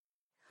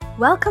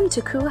Welcome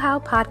to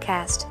Kuhau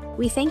Podcast.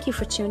 We thank you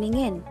for tuning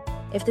in.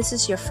 If this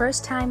is your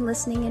first time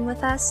listening in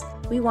with us,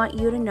 we want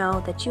you to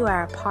know that you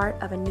are a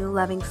part of a new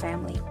loving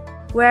family.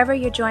 Wherever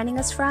you're joining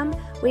us from,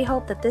 we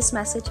hope that this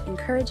message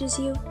encourages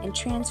you and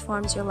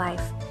transforms your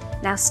life.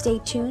 Now stay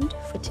tuned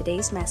for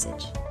today's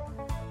message.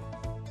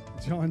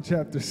 John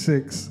chapter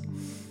 6.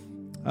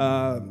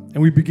 And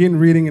we begin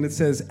reading, and it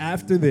says,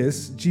 "After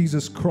this,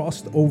 Jesus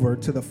crossed over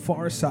to the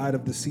far side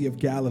of the Sea of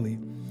Galilee,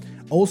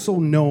 also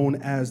known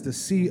as the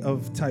Sea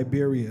of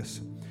Tiberias.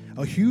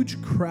 A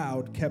huge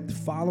crowd kept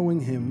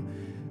following him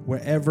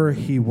wherever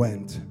he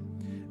went,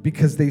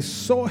 because they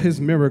saw his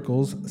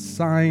miracles,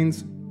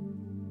 signs,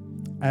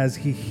 as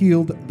he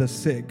healed the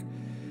sick.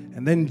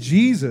 And then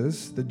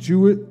Jesus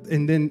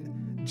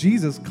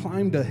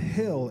climbed a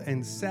hill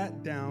and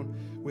sat down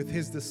with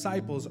his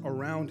disciples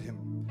around him.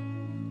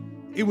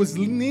 It was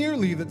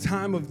nearly the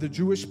time of the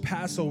Jewish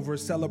Passover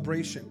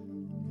celebration."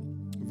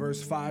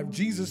 Verse 5,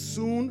 "Jesus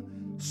soon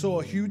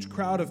saw a huge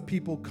crowd of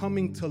people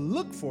coming to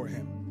look for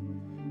him.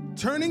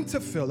 Turning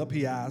to Philip,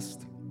 he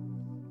asked,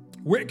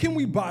 'Where can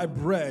we buy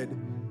bread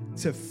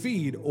to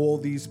feed all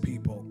these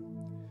people?'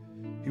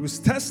 He was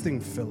testing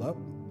Philip,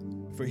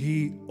 for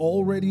he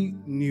already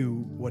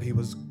knew what he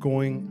was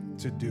going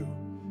to do.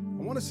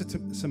 I want us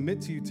to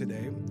submit to you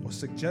today, or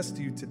suggest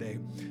to you today,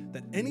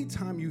 that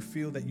anytime you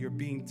feel that you're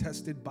being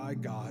tested by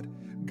God,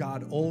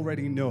 God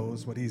already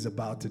knows what he's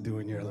about to do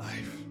in your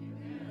life.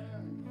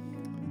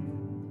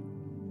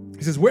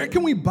 He says, "Where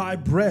can we buy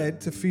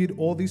bread to feed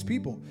all these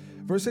people?"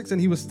 Verse 6,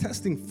 "And he was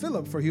testing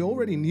Philip, for he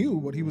already knew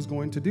what he was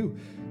going to do.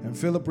 And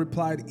Philip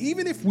replied,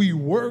 'Even if we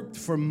worked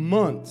for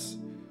months,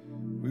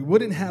 we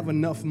wouldn't have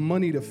enough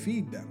money to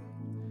feed them.'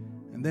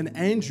 And then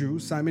Andrew,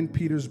 Simon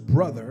Peter's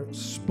brother,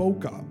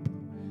 spoke up.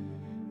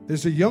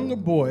 'There's a younger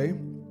boy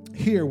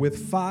here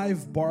with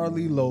 5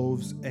 barley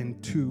loaves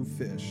and 2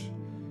 fish.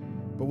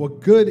 But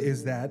what good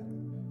is that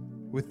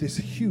with this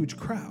huge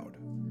crowd?'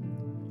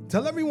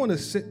 'Tell everyone to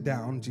sit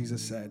down,'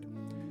 Jesus said.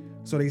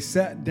 So they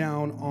sat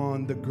down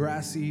on the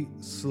grassy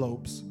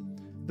slopes.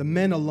 The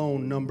men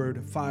alone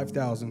numbered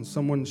 5,000.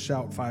 Someone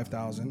shout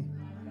 5,000.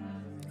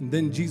 And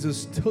then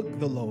Jesus took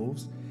the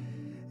loaves,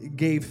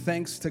 gave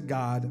thanks to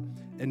God,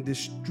 and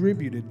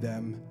distributed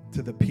them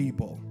to the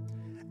people.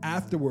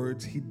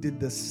 Afterwards, he did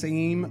the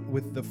same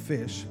with the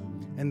fish,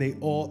 and they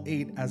all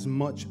ate as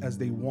much as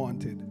they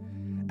wanted.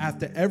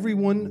 After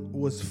everyone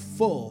was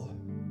full,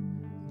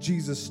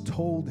 Jesus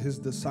told his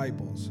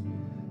disciples,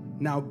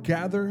 'Now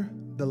gather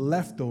the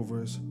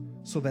leftovers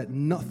so that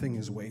nothing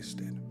is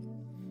wasted.'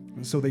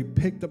 And so they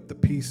picked up the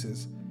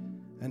pieces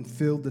and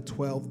filled the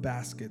 12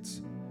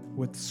 baskets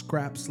with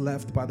scraps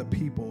left by the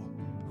people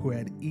who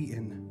had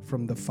eaten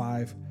from the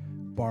 5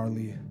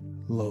 barley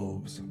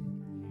loaves."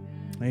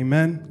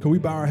 Amen. Can we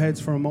bow our heads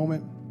for a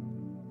moment?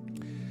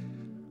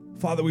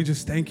 Father, we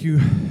just thank you.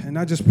 And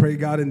I just pray,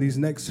 God, in these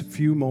next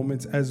few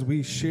moments as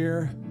we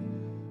share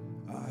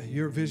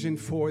your vision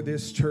for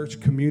this church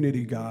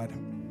community, God,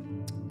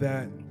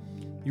 that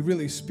you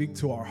really speak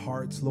to our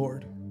hearts,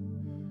 Lord.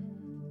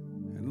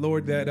 And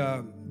Lord,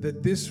 that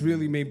this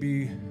really may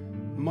be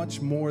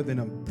much more than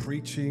a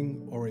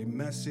preaching or a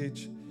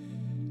message.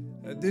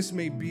 This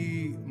may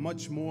be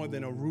much more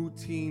than a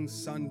routine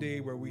Sunday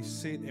where we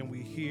sit and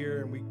we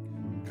hear and we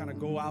kind of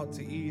go out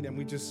to eat and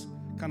we just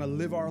kind of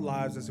live our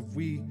lives as if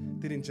we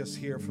didn't just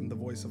hear from the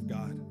voice of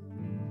God.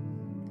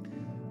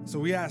 So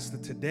we ask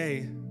that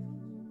today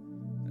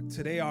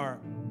our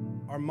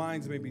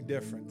minds may be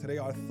different. Today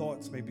our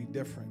thoughts may be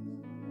different.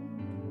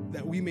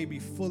 That we may be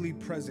fully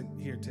present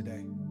here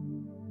today.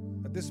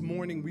 That this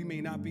morning we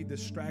may not be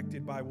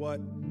distracted by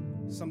what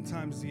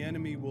sometimes the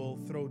enemy will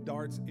throw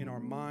darts in our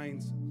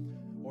minds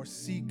or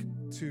seek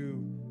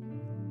to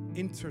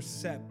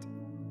intercept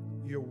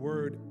your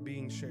word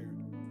being shared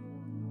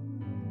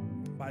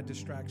by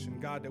distraction.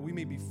 God, that we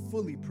may be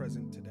fully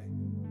present today.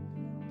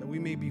 That we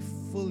may be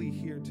fully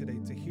here today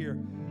to hear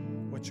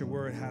what your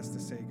word has to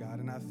say, God.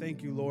 And I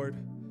thank you, Lord,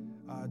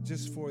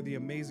 just for the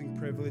amazing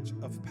privilege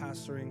of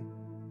pastoring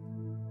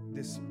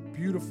this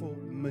beautiful,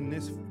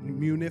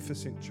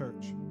 munificent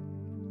church.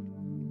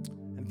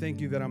 And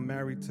thank you that I'm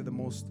married to the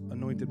most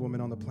anointed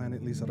woman on the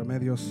planet, Lisa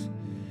Remedios.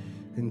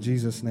 In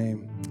Jesus'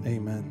 name,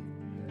 amen.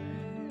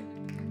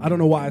 I don't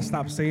know why I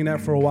stopped saying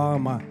that for a while.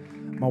 My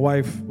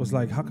wife was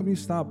like, "How come you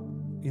stop,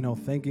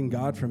 thanking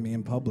God for me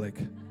in public?"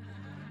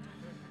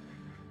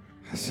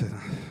 I said,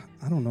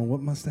 "I don't know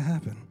what must have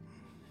happened."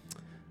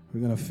 We're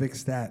going to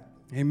fix that.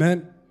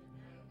 Amen.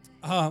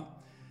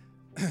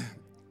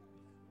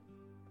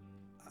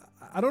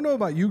 I don't know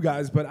about you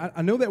guys, but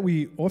I know that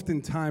we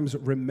oftentimes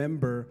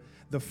remember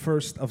the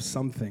first of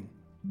something.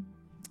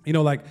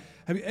 Like,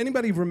 have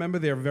anybody remember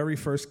their very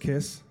first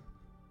kiss?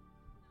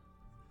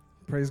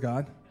 Praise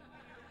God.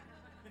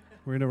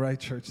 We're in the right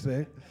church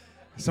today.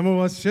 Some of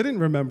us shouldn't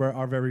remember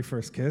our very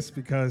first kiss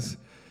because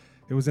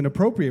it was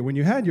inappropriate when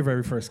you had your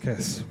very first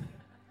kiss.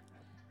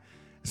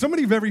 So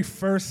many very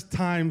first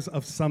times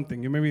of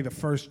something. Maybe the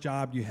first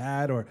job you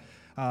had or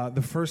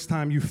the first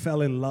time you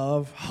fell in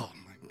love. Oh,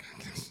 my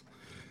goodness.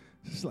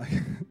 Just like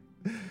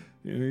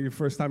You know, your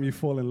first time you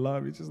fall in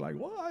love, you're just like,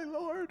 why,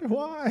 Lord,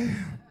 why?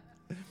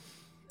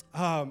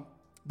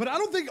 But I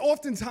don't think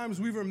oftentimes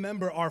we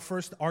remember our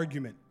first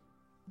argument.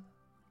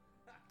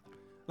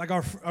 Like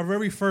our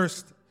very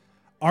first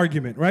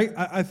argument, right?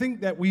 I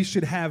think that we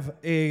should have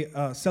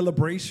a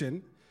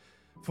celebration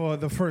for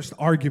the first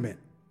argument.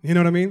 You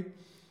know what I mean?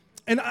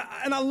 And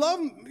I love,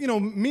 you know,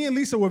 me and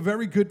Lisa were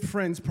very good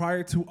friends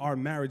prior to our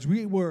marriage.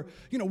 We were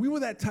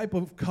that type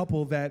of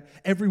couple that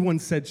everyone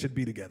said should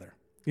be together.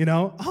 You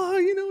know, oh,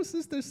 you know,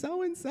 sister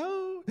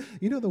so-and-so,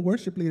 you know, the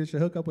worship leader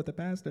should hook up with the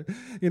pastor,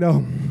 you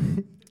know.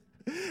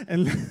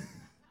 And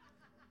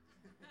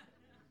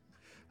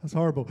that's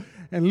horrible.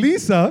 And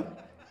Lisa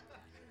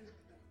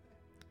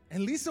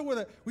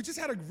we just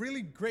had a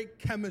really great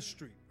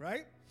chemistry,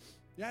 right?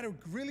 You had a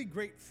really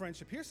great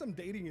friendship. Here's some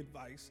dating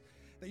advice,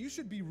 that you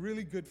should be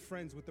really good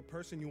friends with the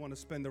person you want to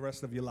spend the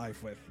rest of your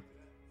life with.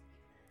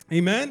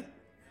 Amen?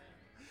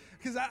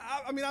 Because,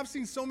 I mean, I've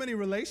seen so many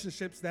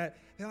relationships that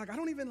they're like, I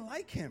don't even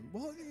like him.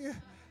 Well, yeah,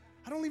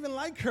 I don't even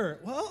like her.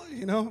 Well,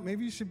 you know,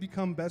 maybe you should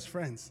become best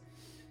friends.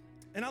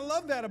 And I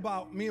love that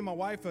about me and my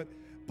wife.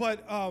 But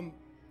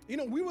you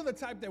know, we were the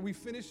type that we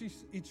finish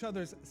each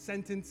other's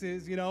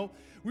sentences, you know.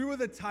 We were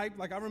the type,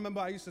 like I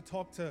remember I used to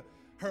talk to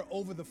her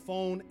over the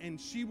phone,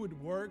 and she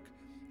would work.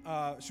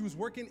 She was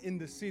working in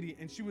the city,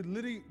 and she would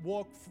literally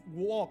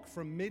walk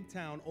from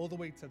Midtown all the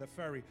way to the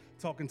ferry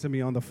talking to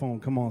me on the phone.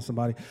 Come on,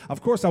 somebody.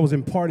 Of course, I was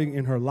imparting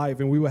in her life,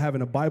 and we were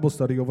having a Bible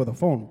study over the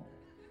phone.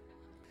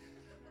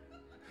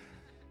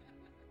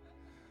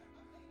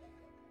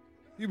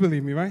 You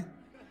believe me, right?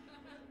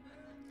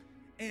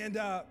 And,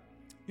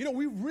 you know,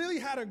 we really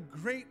had a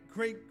great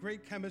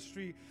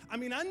chemistry. I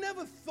mean, I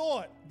never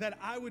thought that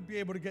I would be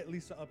able to get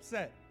Lisa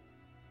upset.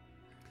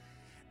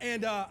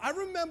 And I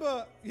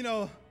remember, you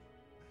know,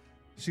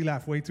 she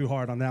laughed way too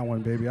hard on that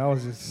one, baby. I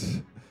was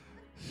just...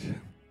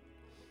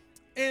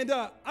 And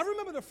I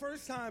remember the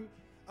first time,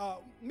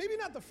 maybe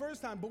not the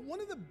first time, but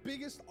one of the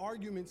biggest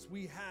arguments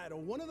we had,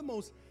 or one of the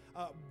most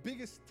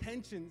biggest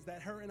tensions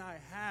that her and I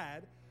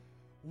had,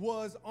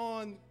 was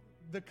on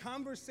the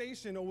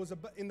conversation, or was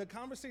about, in the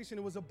conversation,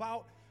 it was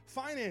about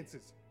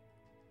finances.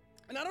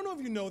 And I don't know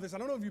if you know this, I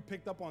don't know if you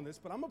picked up on this,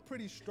 but I'm a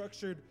pretty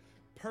structured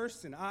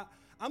person.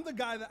 I'm the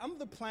guy I'm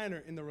the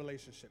planner in the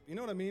relationship. You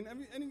know what I mean?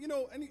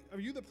 Are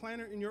you the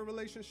planner in your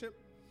relationship?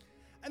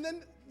 And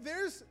then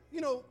there's,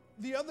 you know,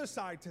 the other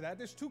side to that.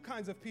 There's two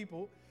kinds of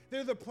people.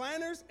 They're the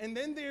planners, and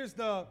then there's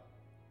the,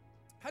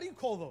 how do you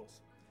call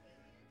those?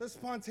 The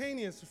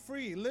spontaneous,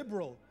 free,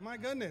 liberal. My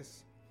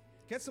goodness.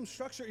 Get some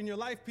structure in your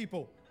life,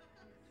 people.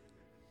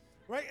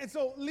 Right? And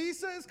so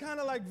Lisa is kind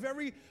of like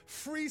very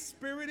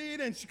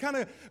free-spirited, and she kind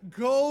of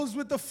goes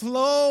with the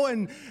flow,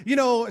 and, you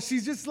know,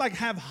 she's just like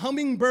have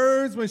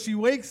hummingbirds when she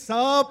wakes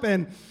up,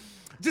 and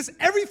just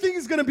everything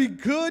is going to be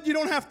good. You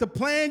don't have to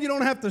plan. You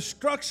don't have to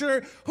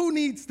structure. Who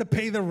needs to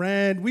pay the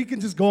rent? We can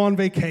just go on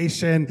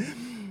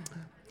vacation.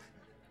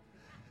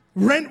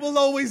 Rent will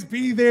always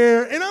be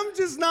there, and I'm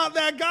just not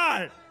that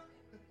guy.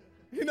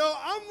 You know,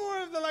 I'm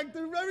more of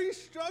the very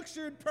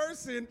structured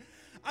person.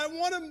 I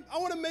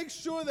want to make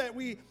sure that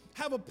we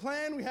have a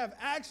plan, we have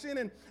action.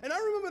 And I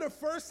remember the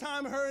first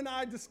time her and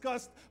I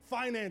discussed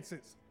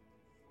finances.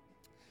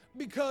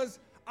 Because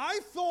I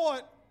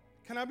thought,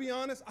 can I be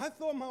honest? I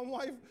thought my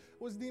wife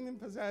was demon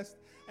possessed,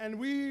 and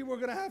we were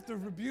going to have to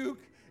rebuke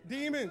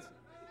demons.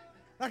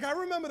 Like, I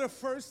remember the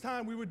first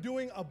time we were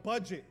doing a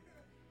budget.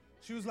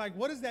 She was like,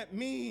 what does that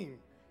mean?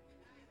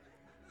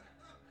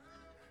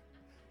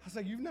 I was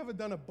like, you've never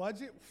done a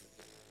budget?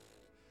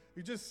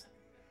 You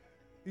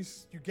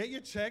get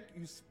your check,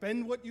 you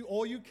spend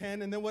all you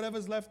can, and then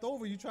whatever's left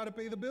over, you try to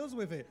pay the bills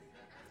with it.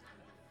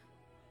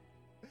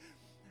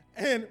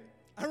 And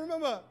I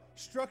remember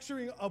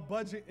structuring a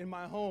budget in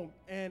my home,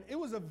 and it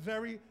was a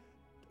very,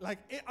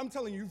 I'm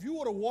telling you, if you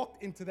would have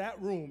walked into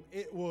that room,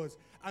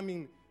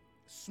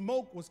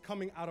 smoke was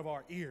coming out of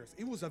our ears.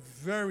 It was a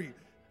very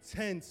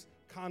tense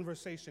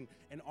conversation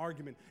and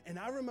argument. And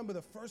I remember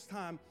the first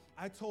time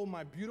I told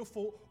my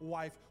beautiful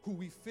wife, who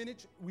we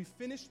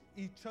finished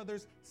each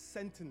other's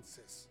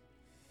sentences,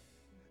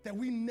 that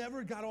we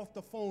never got off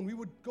the phone. We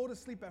would go to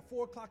sleep at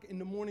 4 o'clock in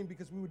the morning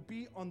because we would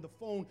be on the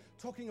phone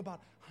talking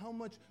about how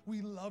much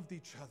we loved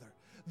each other.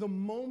 The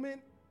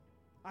moment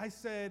I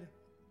said,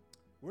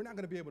 we're not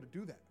going to be able to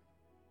do that.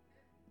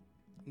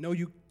 No,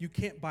 you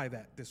can't buy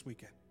that this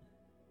weekend.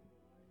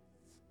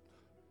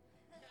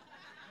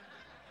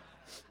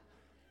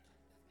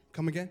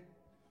 Come again?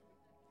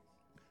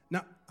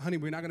 Now, honey,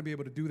 we're not going to be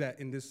able to do that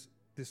in this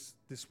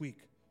week.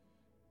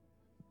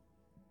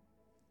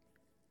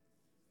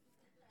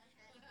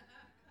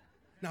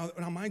 Now,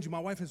 mind you,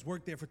 my wife has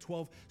worked there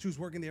she was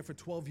working there for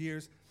 12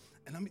 years.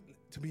 And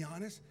to be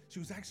honest, she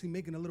was actually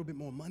making a little bit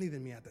more money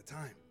than me at the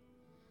time.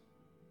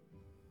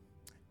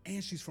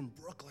 And she's from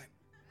Brooklyn.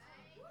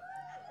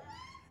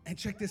 And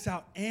check this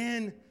out.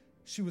 And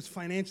she was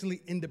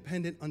financially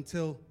independent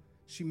until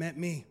she met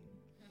me.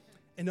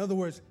 In other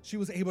words, she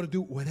was able to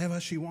do whatever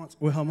she wants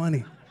with her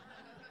money.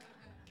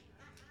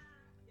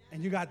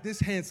 And you got this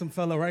handsome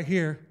fella right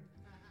here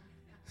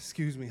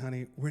excuse me,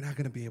 honey, we're not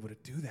going to be able to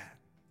do that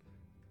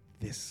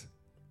this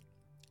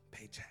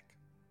paycheck.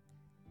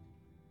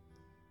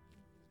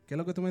 ¿Qué es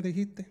lo que tú me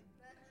dijiste?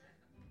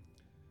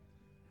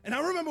 And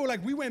I remember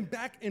we went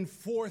back and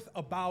forth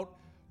about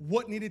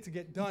what needed to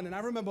get done. And I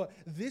remember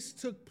this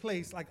took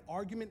place,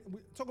 argument. We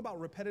talk about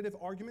repetitive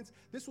arguments.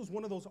 This was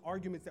one of those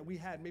arguments that we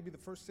had maybe the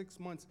first 6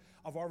 months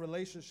of our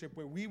relationship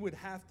where we would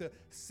have to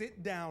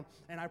sit down,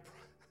 and I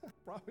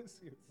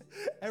promise you,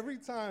 every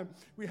time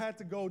we had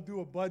to go do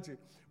a budget,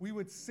 we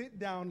would sit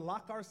down,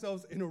 lock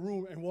ourselves in a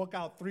room, and walk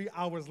out 3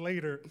 hours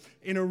later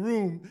in a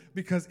room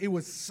because it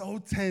was so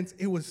tense,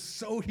 it was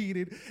so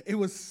heated, it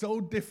was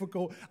so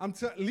difficult.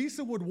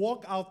 Lisa would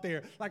walk out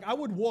there, I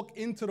would walk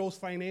into those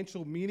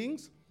financial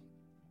meetings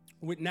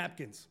with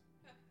napkins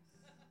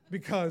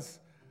because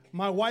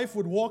my wife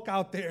would walk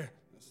out there,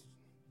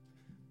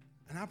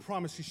 and I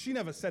promise you, she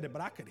never said it,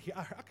 but I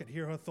could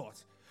hear her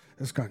thoughts.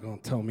 This guy gonna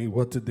tell me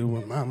what to do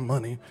with my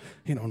money.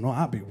 No,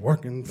 I'll be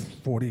working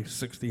 40,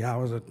 60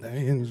 hours a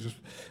day and just,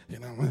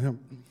 And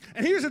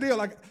here's the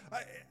deal,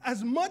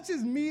 as much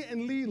as me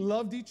and Lee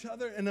loved each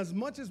other and as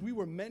much as we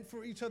were meant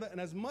for each other and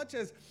as much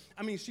as,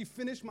 she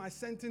finished my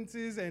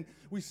sentences and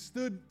we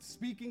stood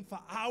speaking for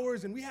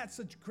hours and we had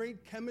such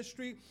great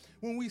chemistry,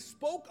 when we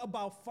spoke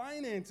about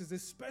finances,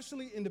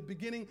 especially in the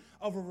beginning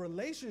of a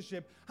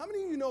relationship, how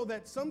many of you know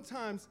that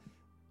sometimes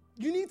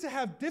you need to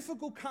have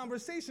difficult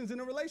conversations in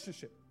a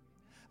relationship?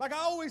 I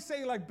always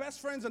say,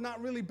 best friends are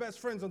not really best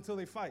friends until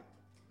they fight.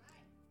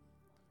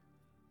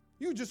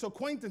 You're just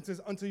acquaintances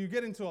until you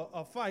get into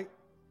a fight,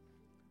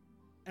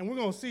 and we're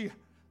going to see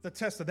the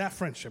test of that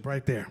friendship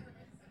right there.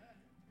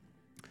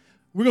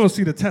 We're going to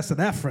see the test of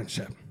that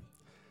friendship.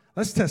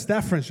 Let's test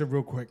that friendship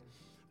real quick.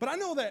 But I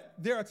know that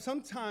there are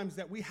some times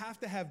that we have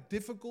to have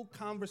difficult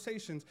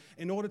conversations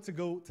in order to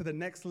go to the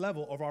next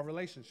level of our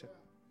relationship.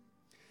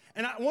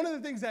 And one of the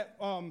things that,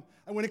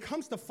 when it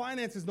comes to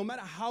finances, no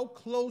matter how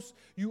close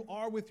you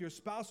are with your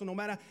spouse, or no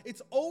matter,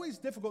 it's always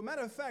difficult.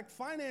 Matter of fact,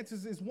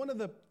 finances is one of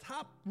the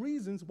top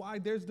reasons why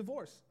there's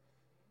divorce.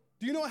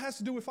 Do you know what has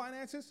to do with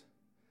finances?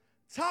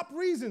 Top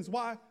reasons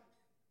why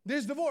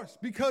there's divorce,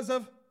 because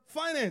of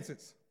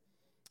finances.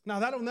 Now,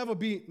 that'll never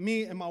be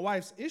me and my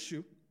wife's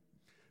issue,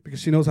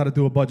 because she knows how to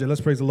do a budget. Let's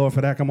praise the Lord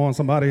for that. Come on,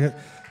 somebody.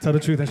 Tell the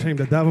truth and shame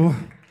the devil.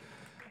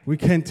 We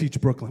can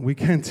teach Brooklyn. We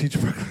can teach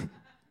Brooklyn.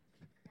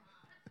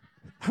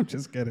 I'm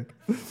just kidding.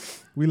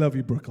 We love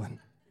you, Brooklyn.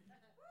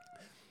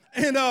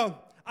 And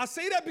I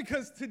say that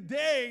because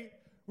today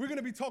we're going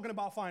to be talking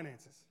about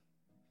finances.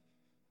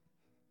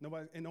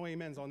 Nobody, no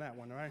amens on that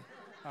one, right?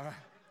 All right.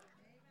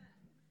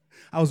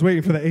 I was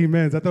waiting for the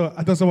amens. I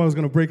thought someone was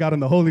going to break out in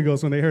the Holy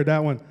Ghost when they heard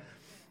that one.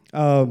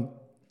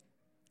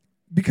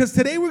 Because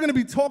today we're going to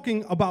be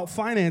talking about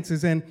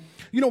finances. And,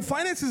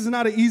 finances is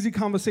not an easy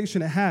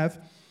conversation to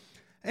have.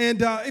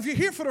 And if you're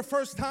here for the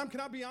first time, can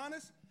I be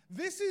honest?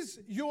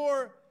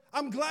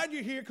 I'm glad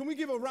you're here. Can we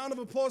give a round of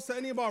applause to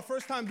any of our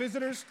first-time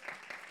visitors?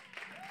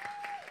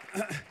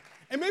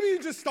 And maybe you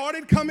just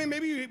started coming.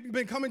 Maybe you've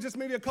been coming just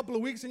maybe a couple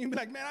of weeks, and you'd be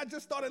like, man, I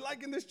just started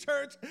liking this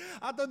church.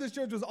 I thought this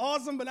church was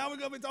awesome, but now we're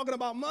going to be talking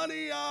about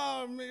money.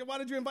 Why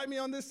did you invite me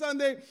on this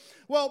Sunday?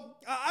 Well,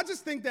 I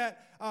just think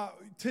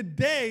that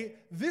today,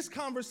 this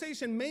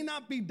conversation may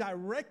not be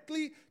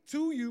directly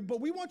to you, but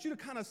we want you to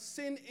kind of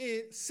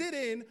sit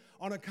in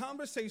on a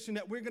conversation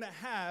that we're going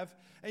to have,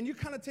 and you're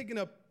kind of taking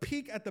a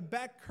peek at the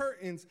back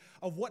curtains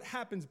of what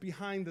happens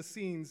behind the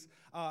scenes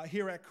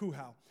here at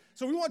Kuhau.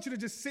 So we want you to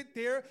just sit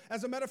there.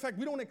 As a matter of fact,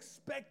 we don't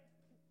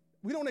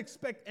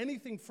expect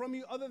anything from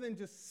you other than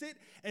just sit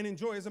and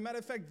enjoy. As a matter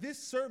of fact, this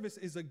service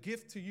is a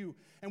gift to you,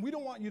 and we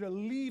don't want you to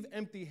leave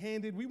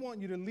empty-handed. We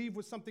want you to leave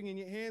with something in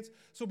your hands.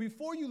 So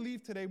before you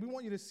leave today, we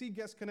want you to see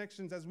Guest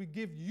Connections as we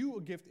give you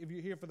a gift if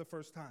you're here for the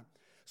first time.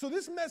 So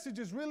this message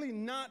is really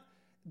not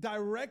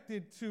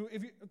directed to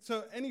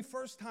any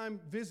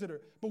first-time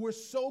visitor, but we're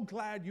so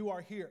glad you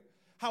are here.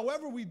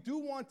 However, we do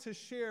want to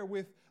share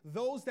with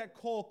those that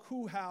call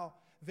Kuhau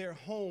their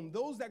home,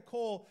 those that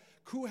call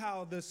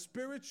Kuhau the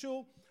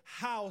spiritual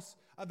house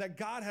that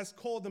God has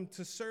called them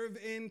to serve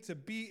in, to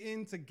be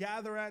in, to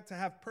gather at, to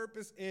have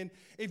purpose in.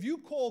 If you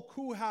call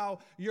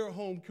Kuhau your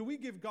home, can we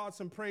give God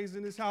some praise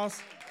in this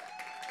house?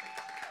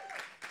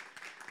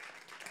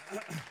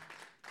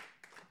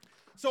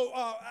 So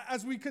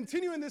as we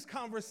continue in this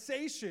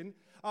conversation,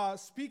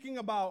 speaking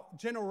about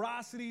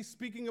generosity,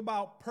 speaking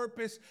about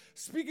purpose,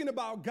 speaking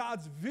about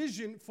God's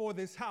vision for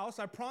this house,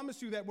 I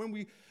promise you that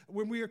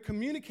when we are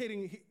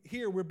communicating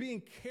here, we're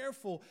being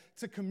careful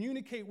to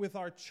communicate with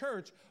our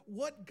church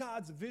what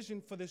God's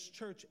vision for this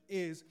church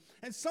is.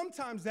 And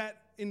sometimes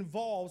that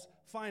involves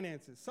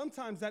finances.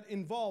 Sometimes that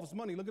involves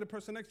money. Look at the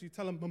person next to you.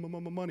 Tell them,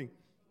 money.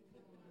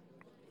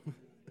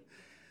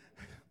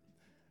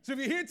 So if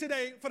you're here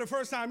today for the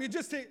first time, you're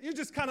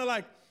just kind of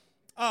like,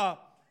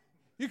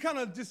 you're kind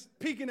of just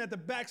peeking at the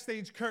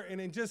backstage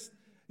curtain and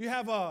you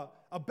have a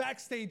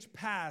backstage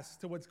pass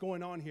to what's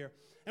going on here.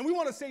 And we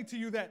want to say to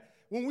you that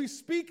when we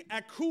speak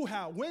at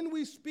Kuhau, when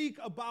we speak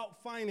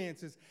about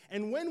finances,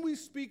 and when we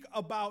speak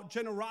about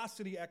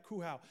generosity at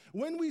Kuhau,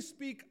 when we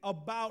speak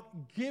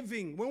about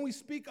giving, when we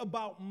speak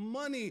about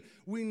money,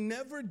 we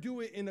never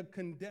do it in a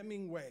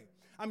condemning way.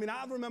 I mean,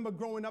 I remember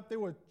growing up, there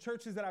were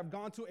churches that I've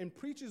gone to, and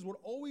preachers would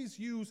always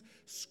use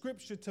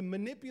scripture to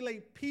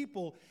manipulate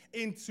people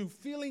into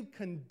feeling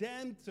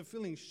condemned, to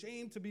feeling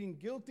shamed, to being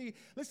guilty.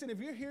 Listen, if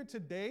you're here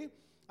today,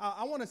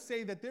 I want to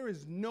say that there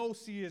is no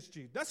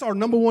CSG. That's our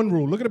number one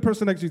rule. Look at the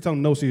person next to you, tell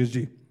them no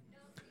CSG.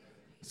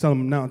 Tell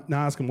them now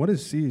ask them, what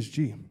is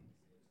CSG?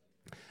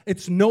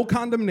 It's no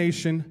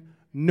condemnation,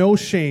 no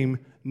shame,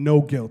 no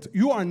guilt.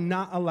 You are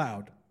not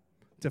allowed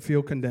to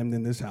feel condemned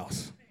in this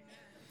house.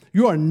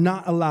 You are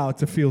not allowed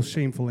to feel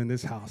shameful in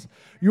this house.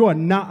 You are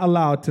not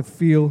allowed to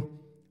feel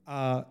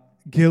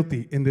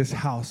guilty in this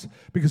house,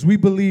 because we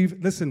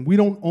believe, listen,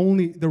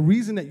 the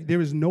reason that there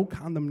is no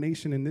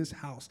condemnation in this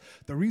house,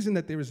 the reason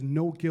that there is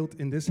no guilt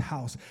in this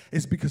house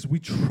is because we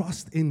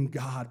trust in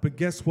God. But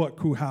guess what,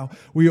 Kuhau?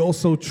 We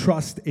also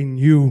trust in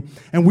you.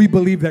 And we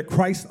believe that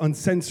Christ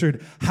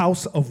Uncensored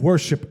House of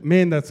Worship,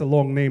 man, that's a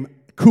long name,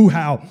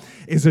 Kuhau,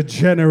 is a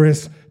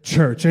generous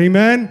church.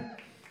 Amen?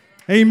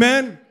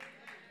 Amen?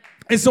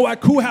 And so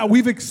at Kuhau,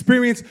 we've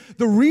experienced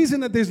the reason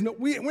that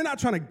we're not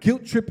trying to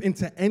guilt trip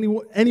into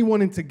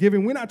anyone into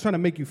giving. We're not trying to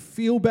make you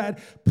feel bad.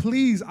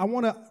 Please, I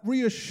want to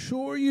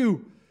reassure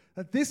you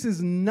that this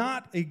is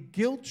not a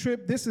guilt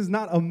trip. This is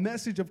not a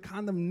message of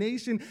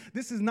condemnation.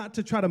 This is not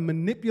to try to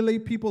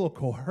manipulate people or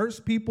coerce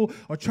people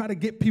or try to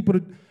get people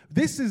to.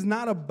 This is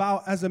not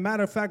about, as a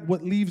matter of fact,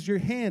 what leaves your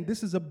hand.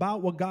 This is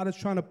about what God is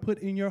trying to put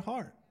in your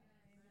heart.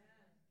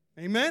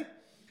 Amen?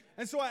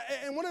 And so,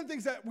 and one of the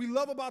things that we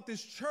love about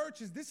this church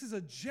is this is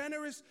a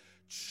generous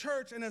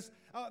church. And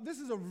this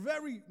is a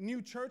very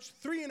new church,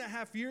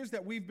 3.5 years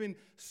that we've been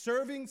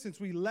serving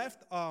since we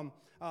left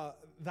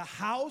the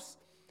house.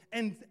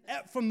 And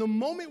from the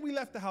moment we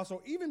left the house, or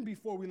even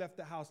before we left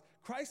the house,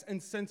 Christ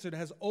Uncensored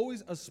has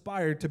always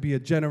aspired to be a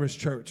generous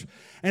church.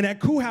 And at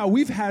Kuhau,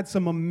 we've had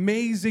some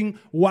amazing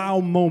wow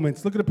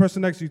moments. Look at the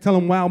person next to you. Tell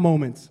them wow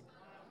moments.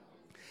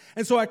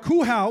 And so at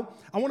Kuhau,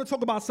 I want to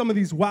talk about some of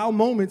these wow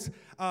moments.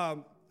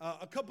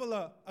 A couple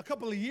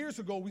of years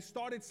ago, we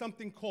started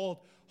something called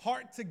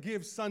Heart to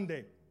Give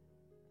Sunday.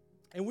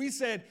 And we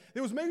said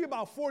there was maybe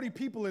about 40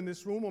 people in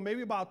this room, or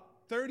maybe about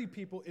 30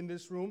 people in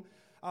this room.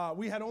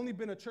 We had only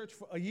been a church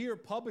for a year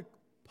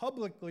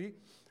publicly.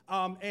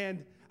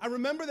 And I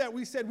remember that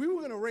we said we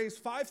were going to raise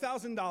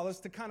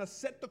 $5,000 to kind of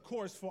set the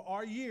course for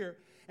our year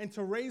and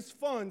to raise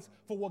funds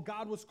for what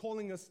God was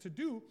calling us to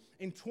do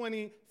in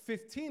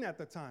 2015 at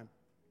the time.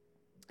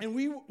 And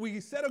we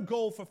set a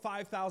goal for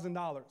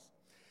 $5,000.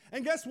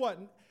 And guess what?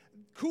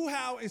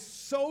 Kuhau is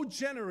so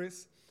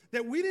generous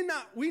that we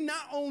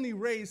not only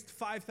raised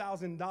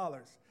 $5,000.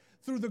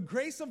 Through the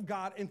grace of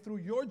God and through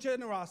your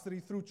generosity,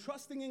 through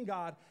trusting in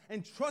God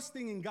and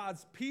trusting in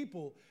God's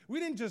people,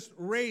 we didn't just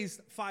raise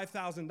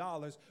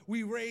 $5,000.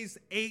 We raised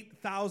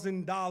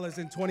 $8,000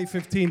 in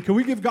 2015. Can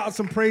we give God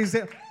some praise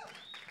there?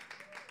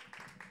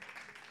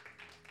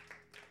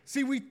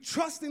 See, we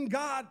trust in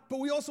God, but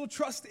we also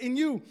trust in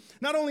you.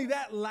 Not only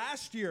that,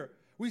 last year,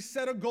 we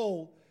set a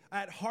goal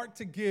at Heart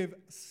to Give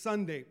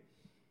Sunday,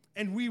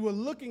 and we were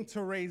looking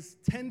to raise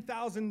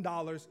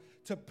 $10,000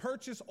 to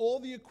purchase all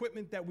the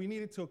equipment that we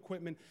needed to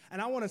equipment.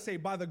 And I want to say,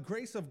 by the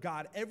grace of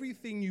God,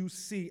 everything you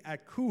see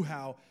at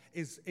Kuhau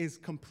is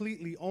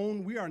completely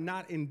owned. We are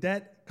not in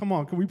debt. Come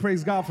on, can we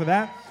praise God for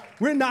that?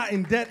 We're not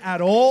in debt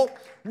at all.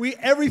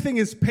 Everything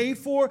is paid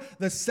for.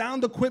 The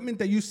sound equipment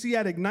that you see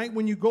at Ignite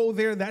when you go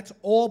there, that's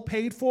all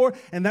paid for,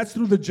 and that's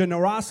through the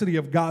generosity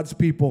of God's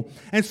people.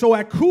 And so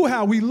at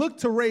Kuhau, we look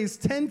to raise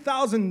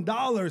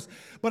 $10,000,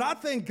 but I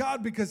thank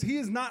God because He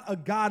is not a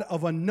God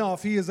of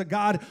enough. He is a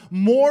God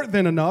more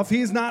than enough.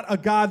 He is not a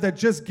God that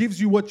just gives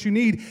you what you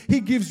need. He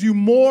gives you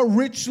more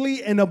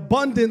richly and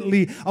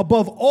abundantly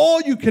above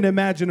all you can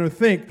imagine or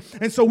think.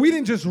 And so we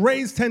didn't just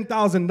raise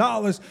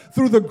 $10,000.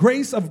 Through the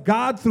grace of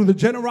God, through the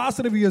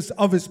generosity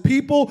of His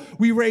people,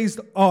 we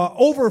raised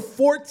over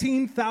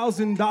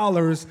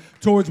 $14,000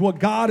 towards what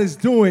God is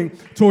doing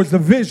towards the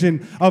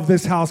vision of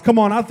this house. Come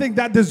on, I think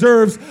that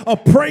deserves a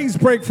praise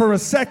break for a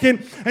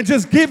second and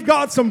just give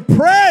God some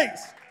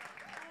praise.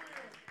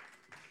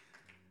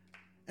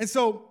 And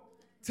so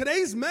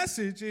today's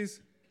message is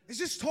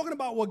just talking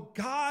about what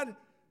God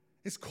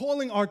is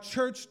calling our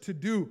church to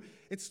do.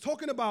 It's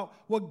talking about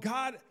what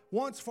God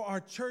wants for our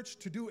church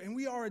to do, and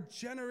we are a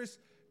generous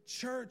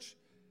church.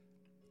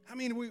 I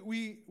mean,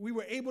 we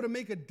were able to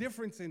make a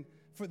difference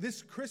for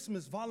this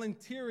Christmas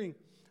volunteering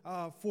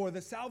for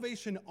the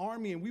Salvation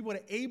Army, and we were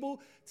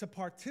able to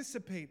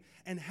participate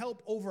and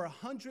help over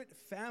 100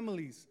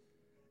 families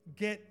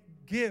get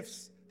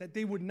gifts that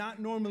they would not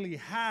normally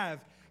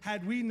have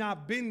had we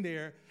not been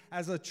there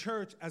as a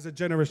church, as a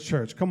generous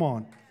church. Come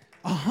on.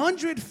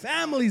 100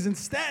 families in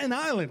Staten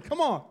Island. Come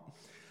on.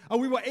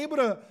 We were able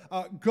to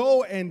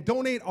go and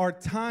donate our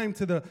time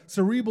to the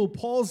cerebral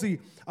palsy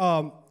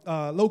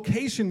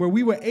location where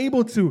we were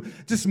able to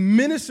just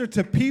minister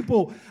to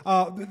people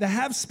that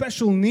have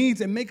special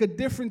needs and make a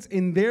difference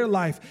in their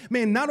life.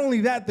 Man, not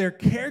only that, their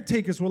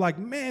caretakers were like,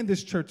 man,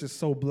 this church is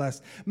so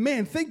blessed.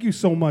 Man, thank you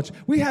so much.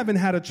 We haven't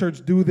had a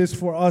church do this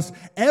for us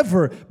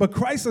ever, but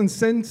Christ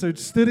Uncensored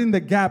stood in the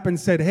gap and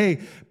said,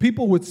 hey,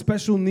 people with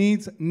special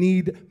needs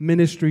need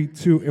ministry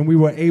too, and we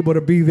were able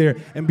to be there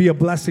and be a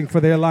blessing for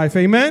their life.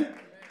 Amen?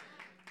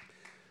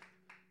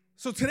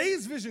 So today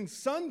is Vision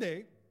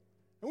Sunday,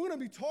 and we're going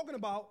to be talking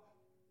about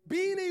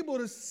being able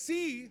to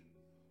see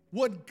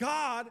what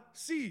God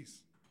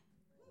sees.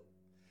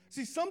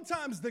 See,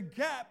 sometimes the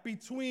gap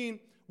between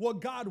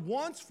what God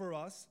wants for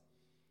us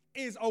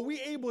is, are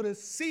we able to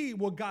see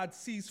what God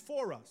sees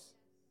for us?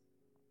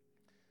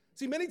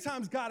 See, many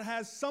times God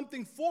has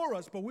something for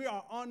us, but we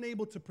are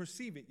unable to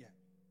perceive it yet.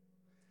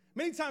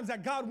 Many times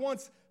that God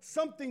wants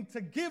something to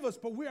give us,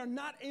 but we are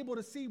not able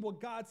to see what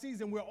God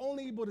sees, and we're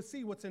only able to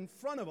see what's in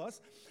front of us.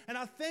 And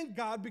I thank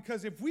God,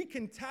 because if we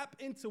can tap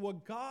into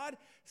what God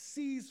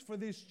sees for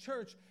this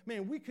church,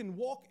 man, we can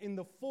walk in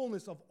the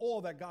fullness of all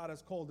that God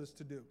has called us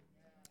to do.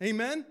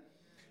 Amen?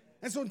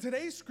 And so in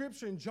today's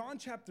scripture, in John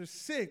chapter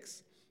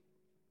 6,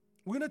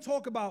 we're going to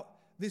talk about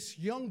this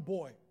young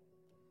boy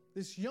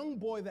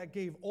that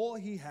gave all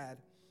he had.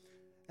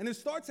 And it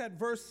starts at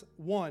verse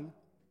 1.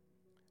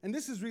 And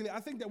this is really,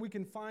 I think that we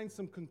can find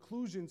some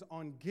conclusions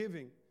on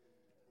giving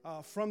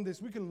from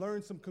this. We can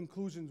learn some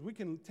conclusions. We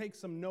can take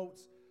some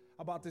notes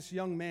about this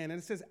young man. And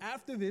it says,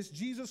 after this,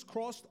 Jesus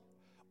crossed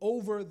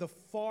over the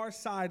far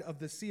side of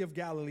the Sea of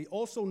Galilee,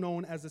 also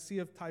known as the Sea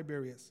of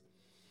Tiberias.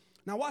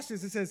 Now watch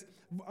this. It says,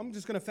 I'm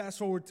just going to fast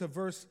forward to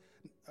verse,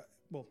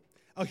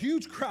 a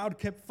huge crowd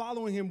kept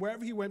following him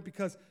wherever he went,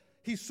 because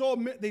they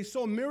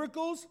saw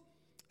miracles,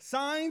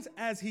 signs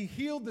as he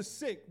healed the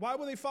sick. Why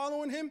were they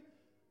following him?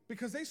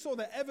 Because they saw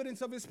the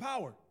evidence of his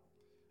power.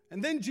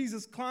 And then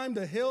Jesus climbed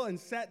a hill and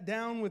sat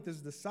down with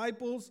his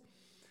disciples.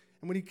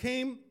 And when he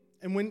came,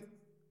 and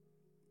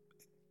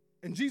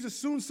Jesus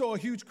soon saw a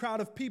huge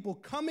crowd of people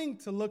coming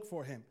to look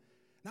for him.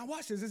 Now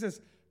watch this. It says,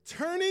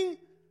 turning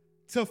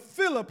to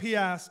Philip, he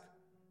asked,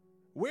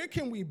 where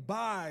can we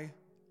buy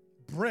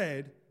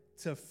bread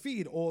to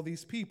feed all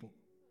these people?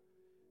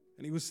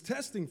 And he was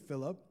testing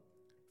Philip,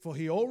 for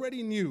he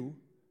already knew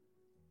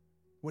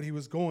what he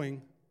was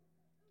going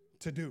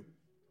to do.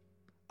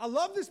 I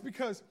love this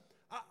because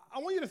I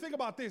want you to think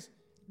about this.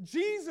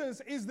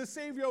 Jesus is the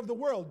Savior of the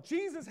world.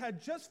 Jesus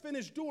had just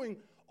finished doing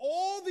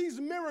all these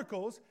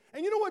miracles.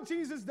 And you know what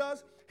Jesus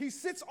does? He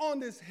sits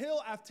on this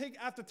hill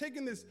after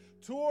taking this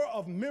tour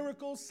of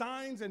miracles,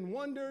 signs, and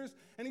wonders.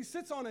 And he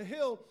sits on a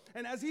hill.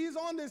 And as he's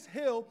on this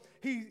hill,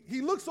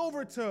 he looks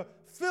over to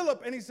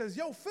Philip and he says,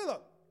 yo,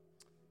 Philip,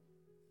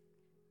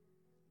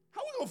 how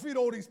are we going to feed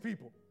all these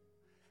people?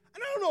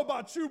 And I don't know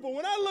about you, but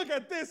when I look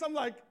at this, I'm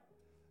like,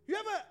 you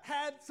ever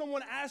had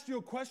someone ask you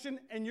a question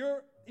and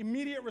your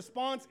immediate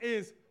response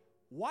is,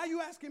 why are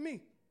you asking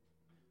me?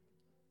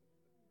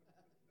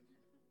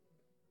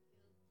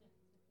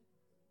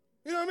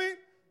 You know what I mean?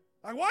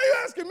 Like, why are you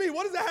asking me?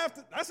 What does that have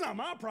to, that's not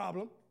my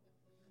problem.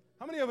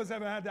 How many of us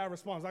ever had that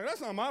response? Like,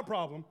 that's not my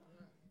problem.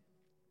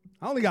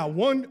 I only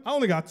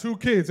got 2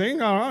 kids.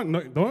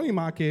 Don't need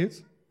my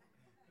kids.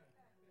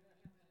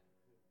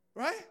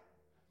 Right?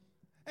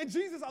 And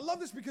Jesus, I love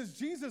this because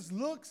Jesus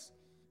looks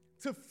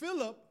to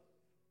Philip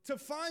to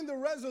find the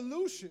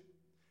resolution.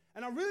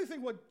 And I really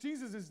think what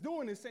Jesus is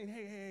doing is saying,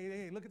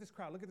 hey, look at this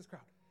crowd, look at this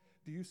crowd.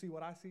 Do you see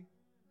what I see?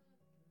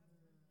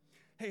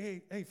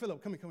 Hey,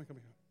 Philip, come here.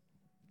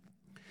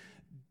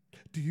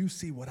 Do you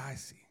see what I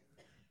see?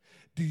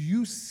 Do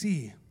you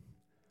see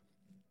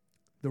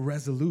the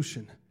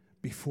resolution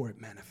before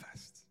it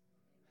manifests?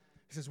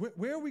 He says,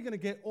 where are we going to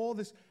get all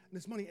this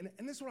money?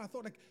 And this is what I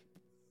thought, like,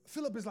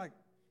 Philip is like,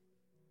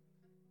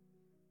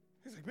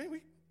 he's like, man, we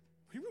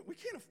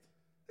can't,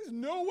 there's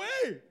no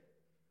way.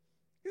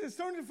 He says,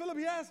 turning to Philip,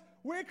 he asked,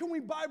 where can we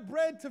buy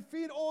bread to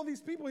feed all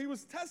these people? He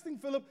was testing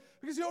Philip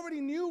because he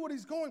already knew what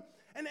he's going.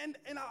 And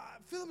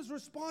Philip's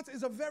response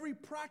is a very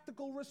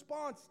practical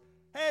response.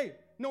 Hey,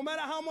 no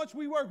matter how much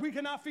we work, we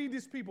cannot feed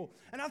these people.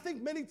 And I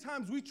think many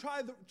times we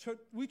try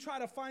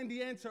to find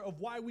the answer of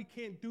why we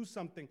can't do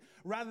something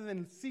rather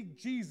than seek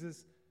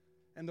Jesus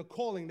and the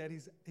calling that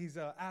he's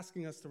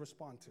asking us to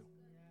respond to.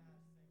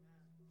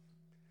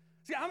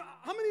 See, how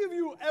many of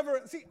you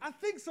ever, I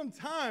think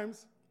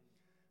sometimes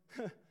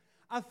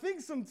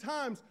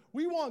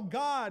we want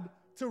God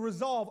to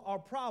resolve our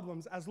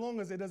problems as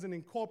long as it doesn't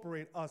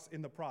incorporate us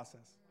in the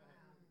process.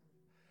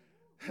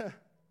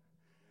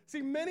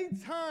 See, many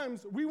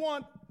times we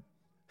want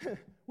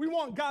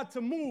God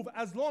to move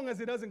as long as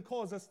it doesn't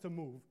cause us to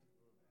move.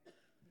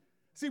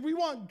 See, we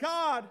want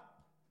God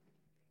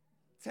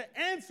to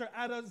answer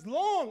as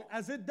long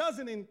as it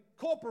doesn't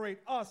incorporate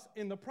us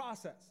in the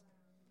process.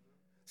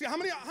 See, how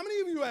many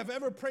of you have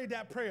ever prayed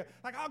that prayer?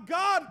 Like, oh,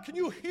 God, can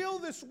you heal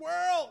this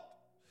world?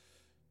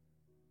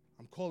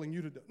 I'm calling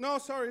you to do. No,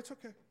 sorry, it's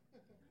okay.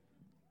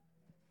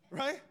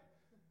 Right?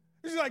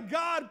 It's like,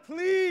 God,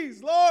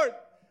 please, Lord.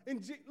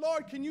 And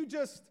Lord, can you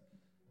just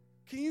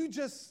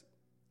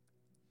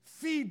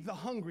Feed the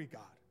hungry,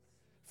 God.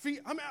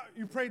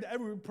 We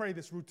pray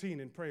this routine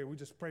in prayer. We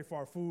just pray for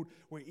our food.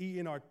 We're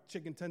eating our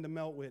chicken tender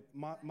melt with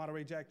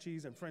Monterey Jack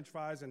cheese and French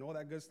fries and all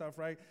that good stuff,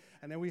 right?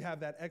 And then we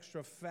have that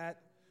extra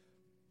fat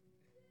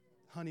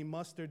honey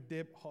mustard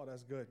dip. Oh,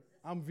 that's good.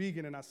 I'm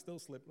vegan and I still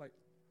slip.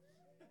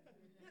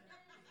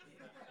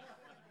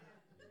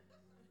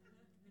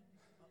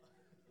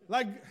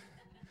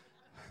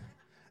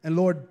 And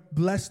Lord,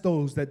 bless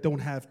those that don't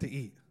have to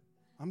eat.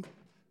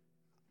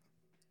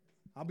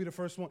 I'll be the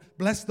first one.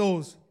 Bless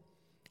those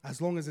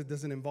as long as it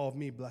doesn't involve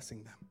me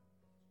blessing them.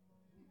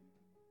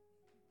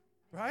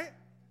 Right?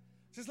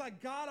 Just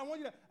like, God, I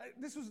want you to,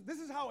 this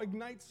is how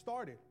Ignite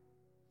started.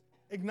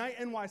 Ignite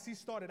NYC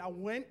started. I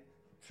went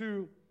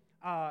to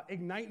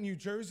Ignite New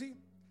Jersey,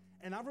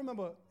 and I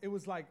remember it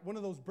was like one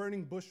of those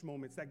burning bush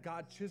moments that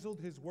God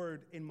chiseled his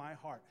word in my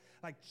heart.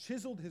 Like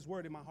chiseled his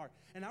word in my heart.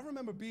 And I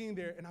remember being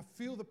there, and I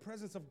feel the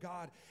presence of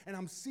God, and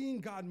I'm seeing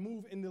God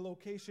move in the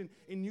location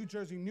in New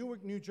Jersey,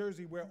 Newark, New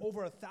Jersey, where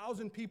over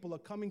 1,000 people are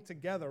coming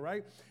together,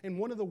 right? In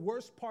one of the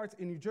worst parts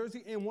in New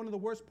Jersey and one of the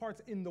worst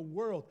parts in the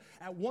world.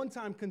 At one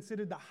time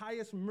considered the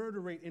highest murder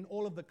rate in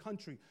all of the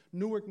country,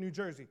 Newark, New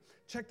Jersey.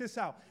 Check this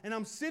out. And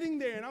I'm sitting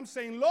there, and I'm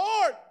saying,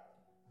 Lord,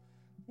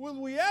 will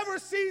we ever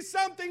see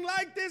something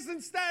like this in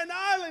Staten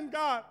Island,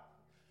 God?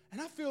 And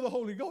I feel the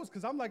Holy Ghost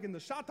because I'm like in the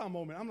Shatan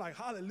moment. I'm like,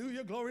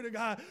 hallelujah, glory to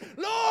God.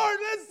 Lord,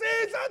 let's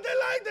see something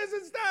like this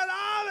in Staten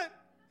Island.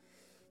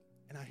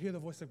 And I hear the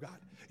voice of God.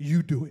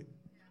 You do it.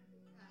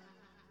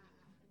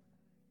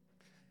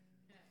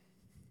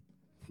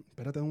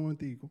 Espérate un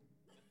momentico.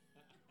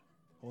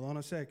 Hold on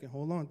a second.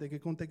 Hold on. Take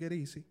it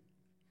easy.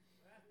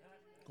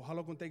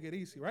 Cójalo con take it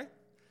easy, right?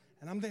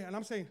 And I'm there and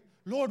I'm saying,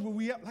 Lord, will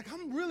we, like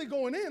I'm really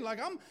going in. Like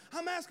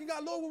I'm asking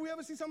God, Lord, will we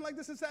ever see something like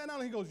this in Staten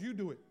Island? He goes, you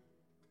do it.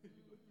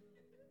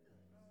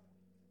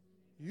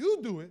 You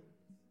do it.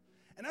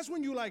 And that's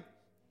when you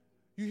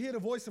hear the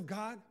voice of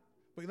God,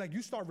 but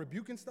you start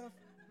rebuking stuff.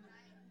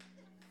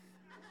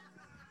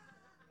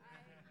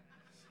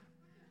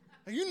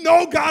 And you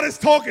know God is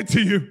talking to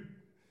you.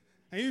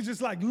 And you're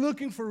just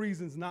looking for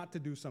reasons not to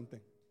do something.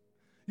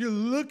 You're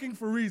looking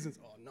for reasons.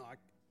 Oh, no.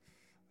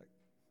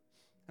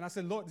 And I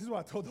said, Lord, this is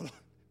what I told the Lord.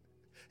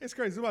 It's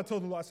crazy. This is what I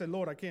told the Lord. I said,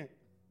 Lord, I can't.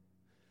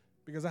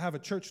 Because I have a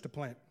church to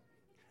plant.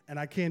 And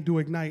I can't do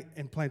Ignite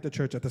and plant the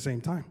church at the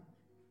same time.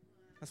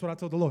 That's what I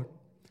told the Lord.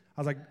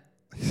 I was like,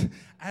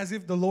 as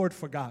if the Lord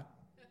forgot.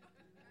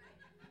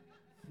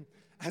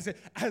 As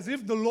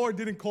if the Lord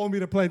didn't call me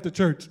to plant the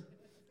church.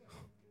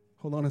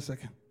 Hold on a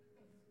second.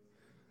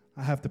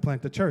 I have to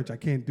plant the church. I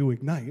can't do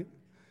Ignite.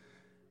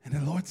 And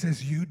the Lord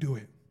says, you do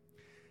it.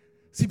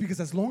 See, because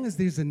as long as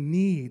there's a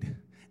need,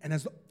 and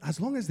as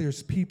long as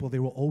there's people,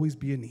 there will always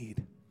be a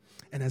need.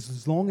 And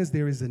as long as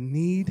there is a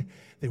need,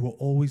 there will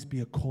always be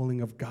a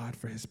calling of God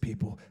for his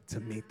people to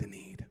meet the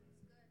need.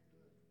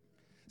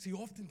 See,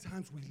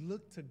 oftentimes we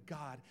look to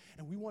God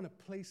and we want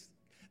to place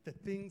the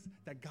things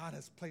that God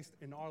has placed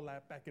in our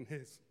lap back in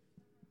his.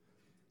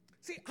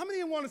 See, how many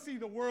of you want to see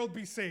the world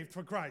be saved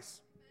for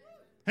Christ?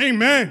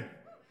 Amen.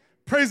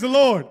 Praise the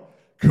Lord.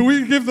 Can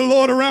we give the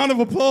Lord a round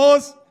of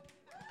applause?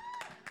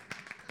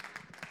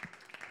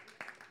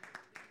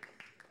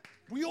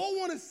 We all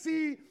want to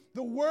see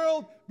the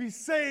world be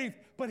saved,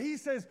 but he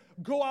says,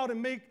 go out and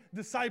make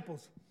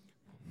disciples.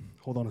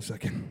 Hold on a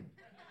second.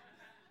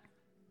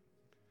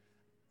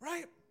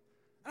 Right?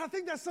 And I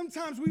think that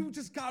sometimes we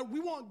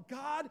want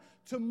God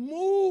to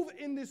move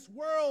in this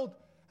world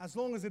as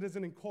long as it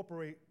doesn't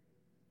incorporate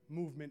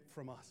movement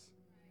from us.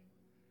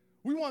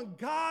 We want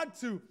God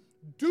to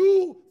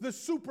do the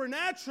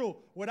supernatural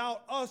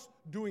without us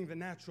doing the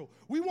natural.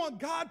 We want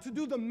God to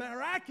do the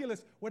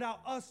miraculous without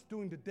us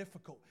doing the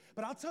difficult.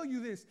 But I'll tell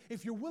you this,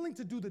 if you're willing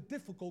to do the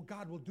difficult,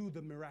 God will do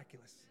the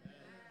miraculous.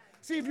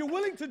 See, if you're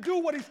willing to do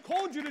what he's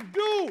called you to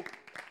do,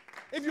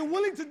 if you're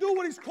willing to do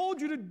what he's called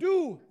you to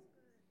do,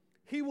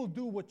 he will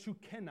do what you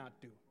cannot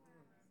do.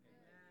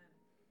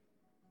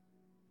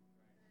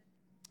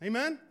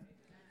 Amen?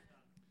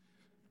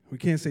 We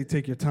can't say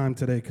take your time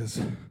today because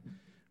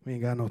we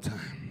ain't got no time.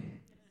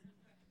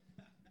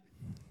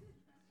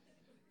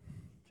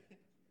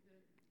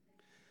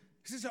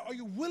 He says, are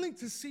you willing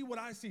to see what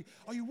I see?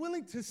 Are you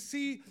willing to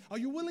see? Are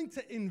you willing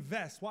to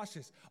invest? Watch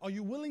this. Are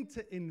you willing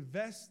to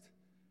invest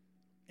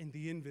in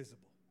the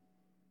invisible?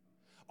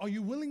 Are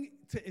you willing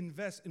to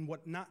invest in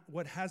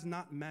what has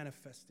not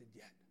manifested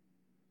yet?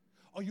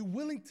 Are you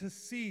willing to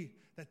see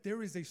that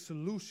there is a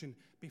solution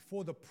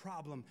before the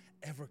problem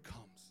ever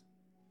comes?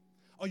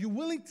 Are you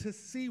willing to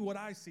see what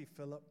I see,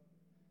 Philip?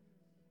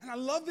 And I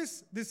love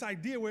this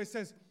idea where it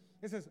says,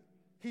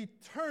 he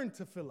turned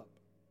to Philip.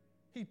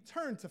 He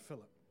turned to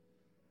Philip.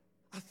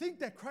 I think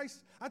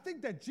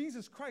that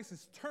Jesus Christ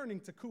is turning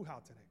to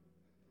Kuhau today.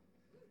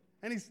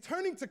 And he's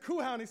turning to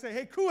Kuhau and he say,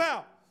 hey,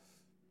 Kuhau,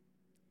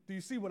 do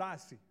you see what I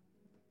see?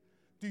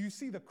 Do you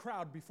see the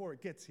crowd before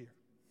it gets here?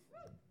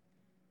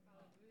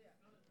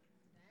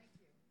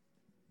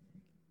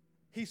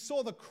 He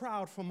saw the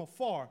crowd from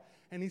afar,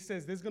 and he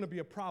says, there's going to be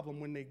a problem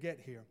when they get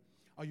here.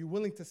 Are you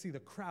willing to see the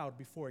crowd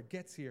before it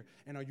gets here?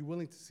 And are you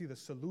willing to see the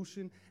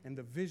solution and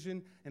the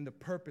vision and the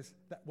purpose?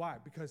 Why?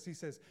 Because he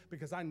says,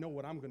 because I know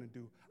what I'm going to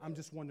do. I'm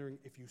just wondering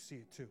if you see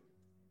it too.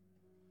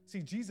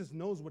 See, Jesus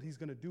knows what he's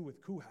going to do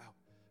with Kuhau,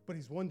 but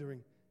he's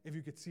wondering if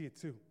you could see it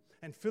too.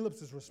 And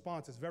Philip's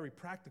response is very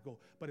practical,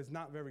 but it's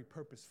not very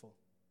purposeful.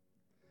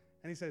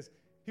 And he says,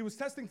 he was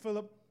testing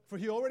Philip, for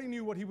he already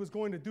knew what he was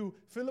going to do.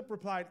 Philip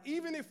replied,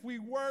 even if we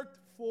worked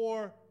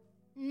for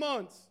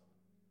months,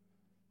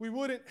 we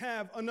wouldn't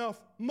have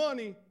enough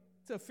money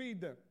to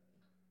feed them.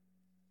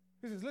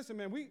 He says, listen,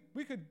 man, we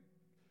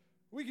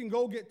can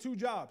go get 2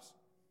 jobs.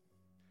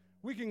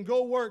 We can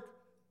go work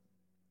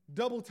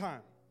double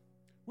time.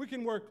 We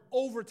can work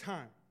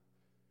overtime.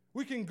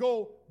 We can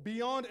go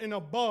beyond and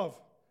above,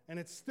 and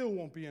it still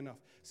won't be enough.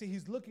 See,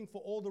 he's looking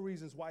for all the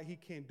reasons why he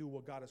can't do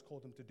what God has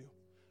called him to do.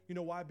 You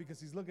know why? Because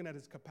he's looking at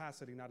his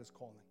capacity, not his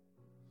calling.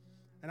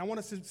 And I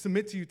want to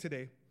submit to you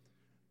today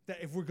that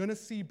if we're going to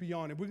see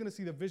beyond, if we're going to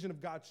see the vision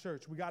of God's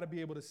church, we got to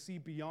be able to see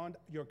beyond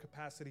your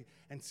capacity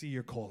and see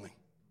your calling.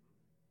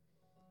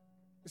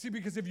 See,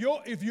 because if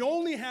you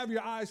only have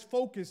your eyes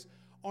focused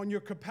on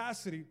your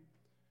capacity,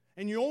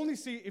 and you only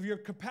see if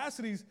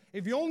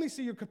you only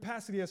see your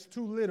capacity as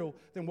too little,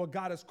 then what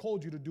God has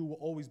called you to do will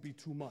always be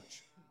too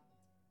much.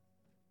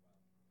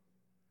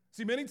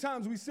 See, many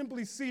times we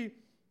simply see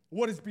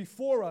what is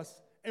before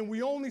us, and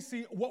we only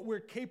see what we're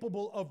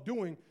capable of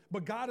doing.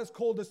 But God has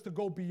called us to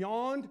go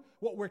beyond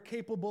what we're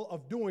capable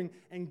of doing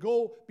and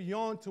go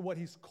beyond to what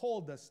he's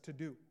called us to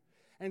do.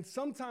 And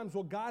sometimes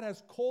what God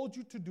has called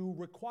you to do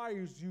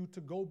requires you to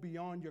go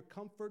beyond your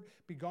comfort,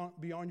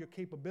 beyond your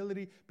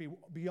capability,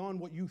 beyond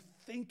what you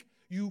think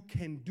you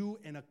can do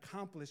and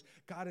accomplish.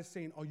 God is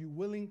saying, are you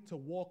willing to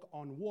walk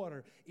on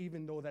water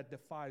even though that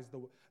defies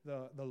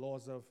the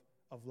laws of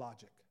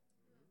logic?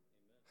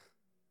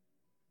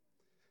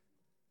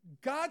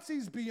 God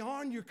sees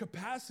beyond your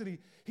capacity.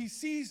 He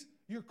sees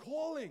your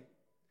calling.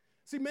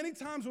 See, many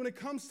times when it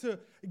comes to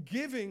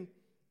giving,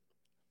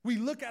 we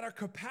look at our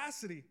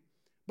capacity,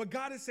 but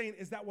God is saying,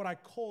 is that what I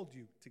called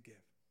you to give?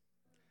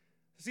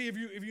 See, if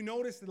you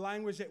notice, the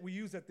language that we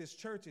use at this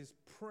church is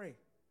pray.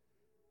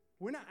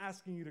 We're not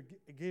asking you to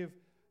give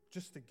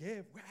just to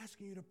give. We're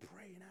asking you to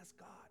pray and ask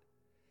God.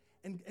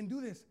 And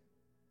do this.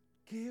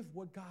 Give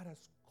what God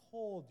has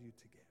called you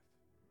to give.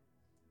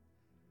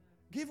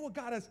 Give what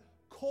God has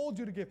called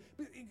you to give.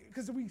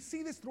 Because we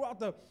see this throughout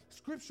the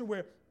scripture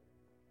where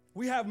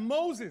we have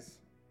Moses.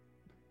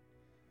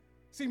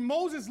 See,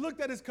 Moses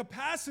looked at his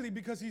capacity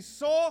because he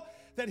saw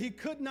that he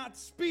could not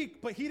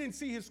speak, but he didn't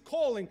see his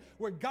calling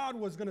where God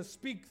was going to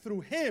speak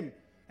through him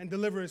and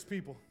deliver his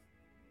people.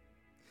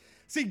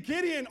 See,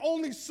 Gideon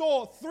only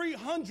saw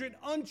 300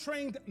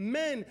 untrained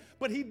men,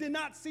 but he did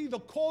not see the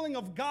calling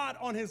of God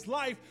on his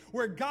life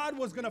where God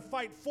was going to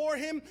fight for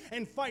him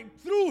and fight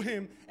through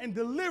him and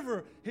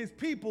deliver his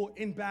people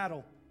in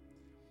battle.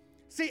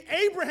 See,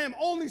 Abraham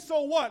only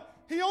saw what?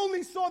 He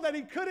only saw that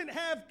he couldn't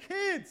have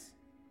kids.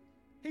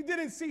 He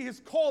didn't see his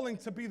calling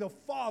to be the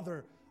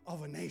father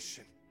of a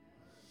nation.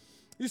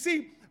 You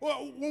see,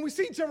 when we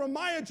see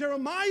Jeremiah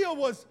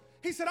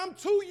he said, I'm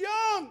too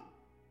young.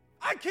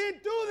 I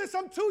can't do this.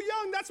 I'm too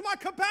young. That's my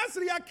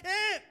capacity. I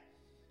can't.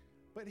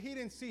 But he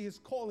didn't see his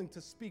calling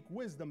to speak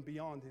wisdom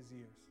beyond his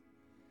years.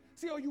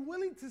 See, are you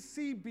willing to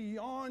see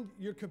beyond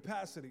your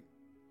capacity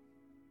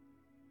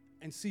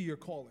and see your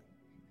calling?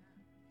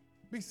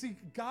 Because see,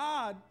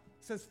 God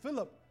says,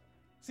 Philip,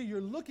 see,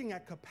 you're looking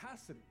at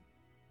capacity.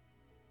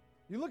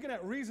 You're looking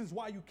at reasons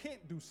why you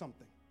can't do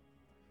something.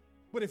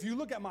 But if you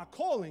look at my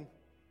calling,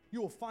 you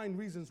will find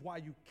reasons why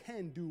you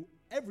can do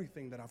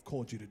everything that I've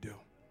called you to do.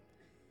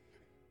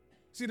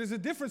 See, there's a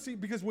difference,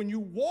 because when you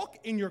walk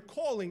in your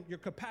calling, your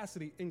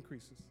capacity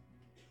increases.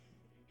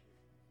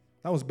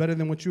 That was better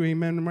than what you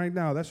amen right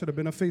now. That should have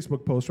been a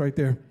Facebook post right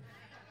there.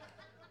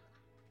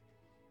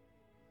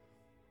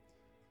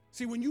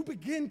 See, when you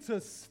begin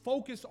to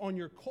focus on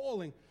your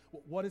calling,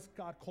 what is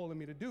God calling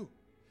me to do?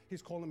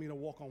 He's calling me to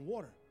walk on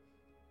water.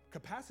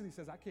 Capacity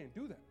says I can't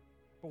do that.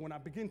 But when I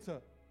begin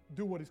to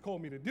do what he's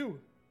called me to do,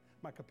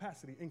 my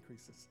capacity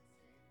increases.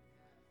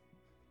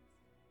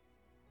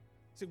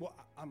 See,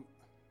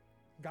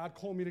 God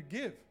called me to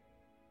give.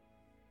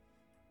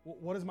 Well,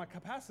 what does my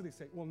capacity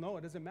say? Well, no,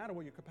 it doesn't matter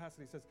what your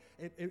capacity says.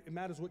 It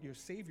matters what your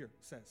Savior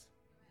says.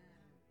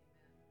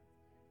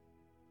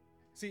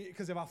 See,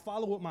 because if I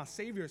follow what my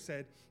Savior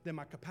said, then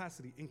my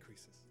capacity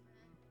increases.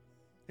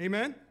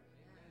 Amen?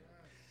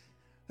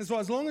 And so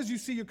as long as you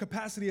see your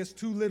capacity as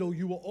too little,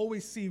 you will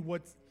always see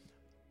what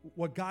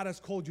God has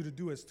called you to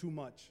do as too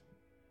much.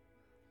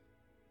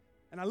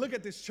 And I look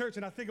at this church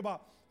and I think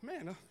about,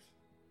 man,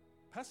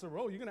 Pastor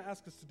Rowe, you're going to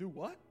ask us to do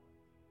what?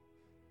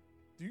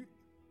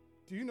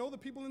 Do you know the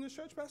people in this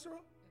church, Pastor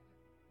Rowe?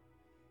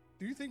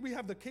 Do you think we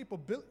have the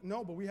capability?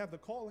 No, but we have the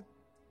calling.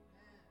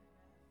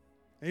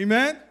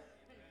 Amen?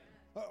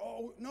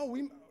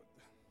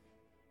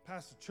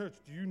 Pastor Church,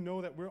 do you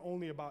know that we're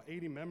only about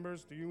 80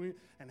 members?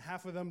 And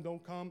half of them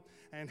don't come?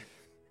 And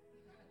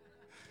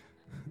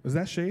was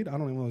that shade? I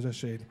don't even know if that's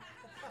shade.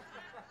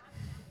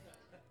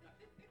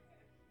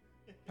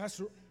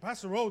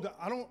 Pastor Rode,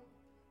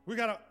 we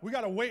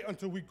gotta wait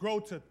until we grow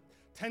to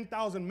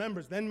 10,000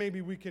 members, then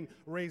maybe we can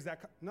raise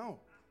that. No.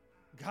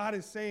 God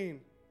is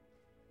saying,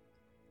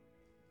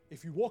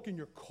 if you walk in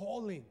your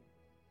calling,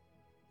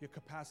 your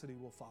capacity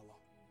will follow.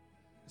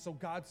 So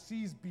God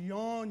sees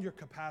beyond your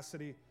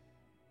capacity,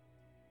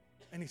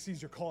 and he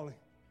sees your calling.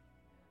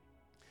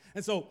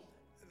 And so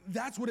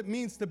that's what it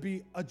means to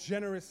be a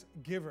generous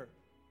giver.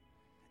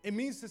 It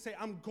means to say,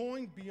 I'm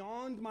going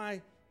beyond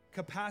my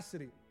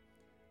capacity,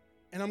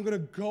 and I'm going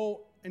to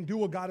go and do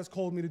what God has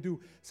called me to do.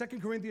 2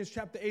 Corinthians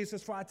chapter 8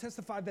 says, for I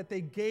testify that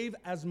they gave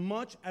as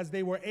much as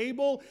they were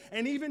able,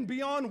 and even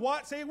beyond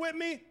what? Say it with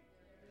me.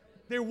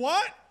 They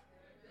what?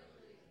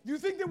 Do you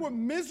think they were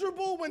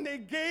miserable when they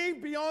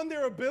gave beyond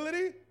their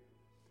ability?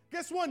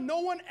 Guess what? No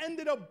one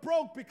ended up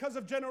broke because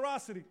of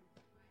generosity.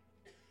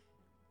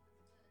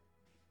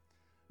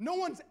 No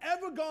one's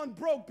ever gone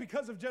broke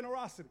because of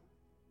generosity.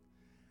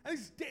 And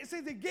they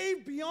say they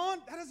gave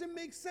beyond. That doesn't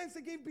make sense.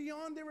 They gave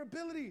beyond their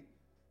ability.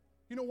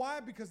 You know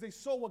why? Because they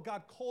saw what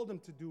God called them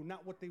to do,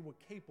 not what they were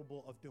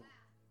capable of doing.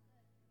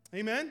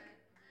 Amen?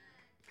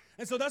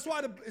 And so that's why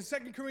in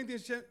 2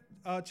 Corinthians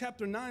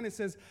chapter 9, it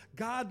says,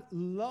 God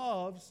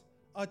loves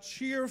a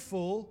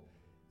cheerful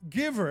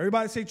giver.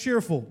 Everybody say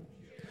cheerful.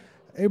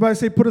 Everybody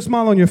say, put a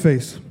smile on your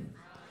face.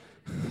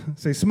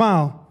 Say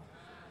smile.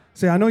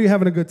 Say, I know you're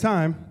having a good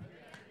time.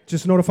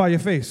 Just notify your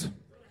face.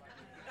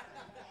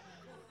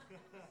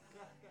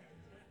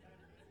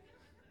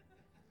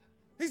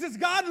 He says,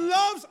 God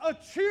loves a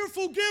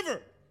cheerful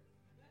giver.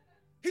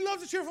 He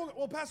loves a cheerful.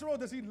 Well, Pastor O,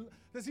 does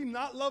he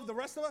not love the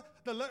rest of us,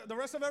 the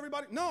rest of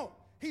everybody? No.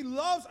 He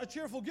loves a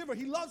cheerful giver.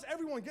 He loves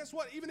everyone. Guess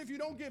what? Even if you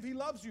don't give, he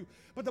loves you.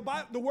 But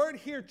the word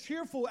here,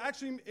 cheerful,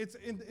 actually, it's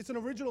an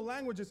original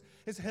language.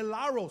 It's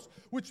hilaros,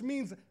 which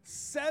means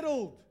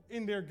settled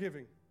in their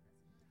giving.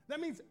 That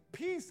means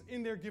peace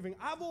in their giving.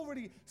 I've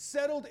already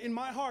settled in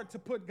my heart to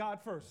put God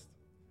first.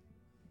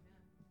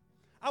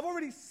 I've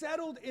already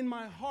settled in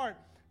my heart.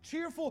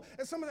 Cheerful.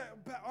 And some of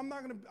that, I'm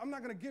not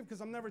gonna give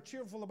because I'm never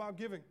cheerful about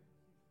giving.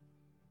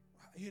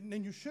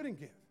 Then you shouldn't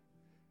give.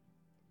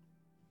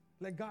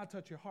 Let God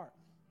touch your heart.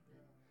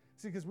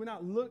 See, because we're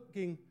not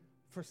looking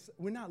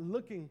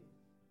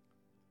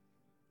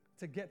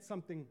to get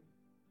something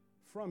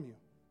from you.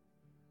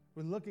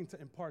 We're looking to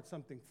impart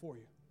something for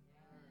you.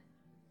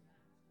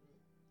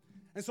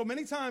 And so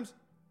many times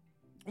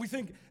we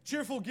think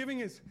cheerful giving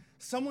is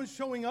someone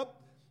showing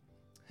up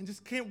and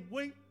just can't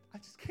wait. I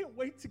just can't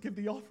wait to give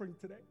the offering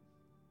today.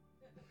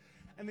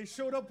 And they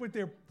showed up with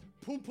their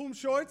poom-poom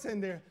shorts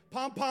and their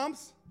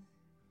pom-poms.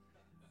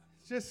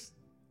 Just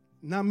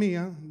not me,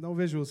 huh? No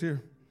visuals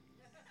here.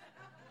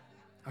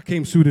 I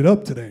came suited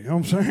up today, you know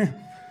what I'm saying?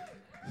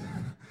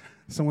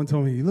 Someone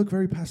told me, you look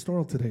very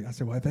pastoral today. I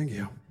said, why, thank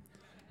you.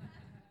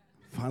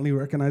 Finally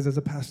recognized as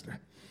a pastor.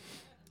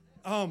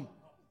 That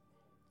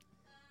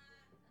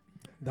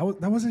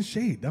wasn't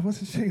shade. That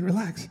wasn't shade.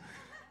 Relax.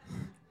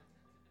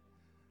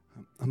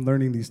 I'm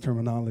learning these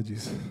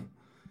terminologies.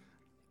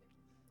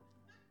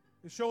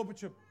 You show up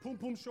with your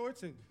poom-poom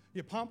shorts and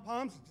your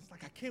pom-poms, just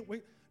like, I can't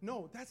wait.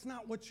 No, that's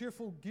not what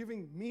cheerful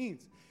giving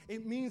means.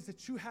 It means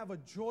that you have a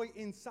joy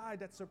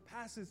inside that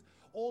surpasses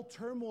all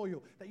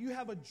turmoil, that you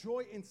have a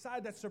joy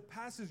inside that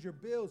surpasses your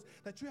bills,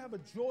 that you have a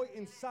joy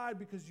inside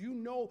because you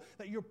know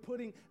that you're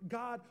putting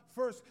God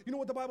first. You know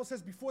what the Bible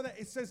says before that?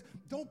 It says,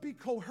 don't be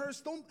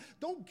coerced.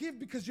 Don't give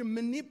because you're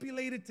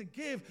manipulated to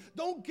give.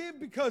 Don't give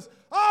because,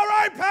 all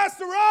right,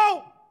 Pastor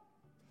O,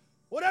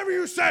 whatever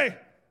you say.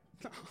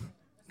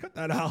 Cut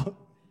that out.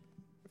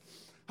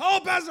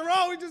 Oh, Pastor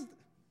O,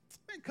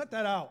 cut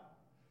that out.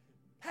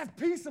 Have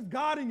peace of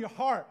God in your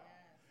heart.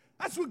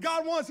 That's what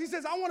God wants. He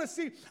says,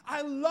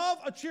 I love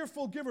a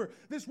cheerful giver.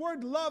 This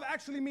word love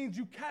actually means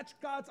you catch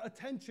God's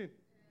attention.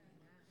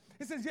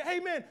 It says, hey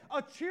man,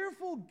 a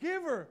cheerful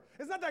giver.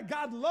 It's not that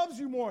God loves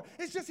you more.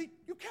 It's just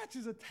you catch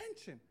his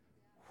attention.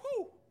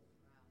 Whew.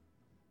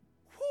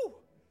 Whew.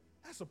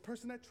 That's a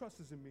person that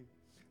trusts in me.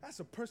 That's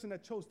a person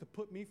that chose to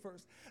put me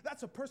first.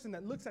 That's a person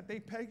that looks at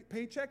their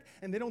paycheck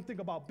and they don't think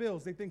about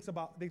bills. They think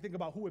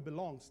about who it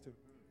belongs to.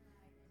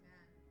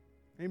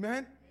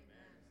 Amen?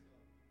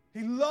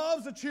 He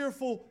loves a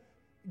cheerful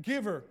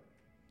giver.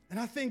 And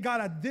I thank God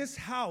at this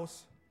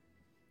house,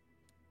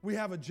 we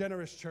have a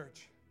generous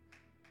church.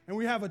 And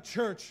we have a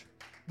church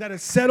that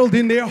is settled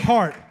in their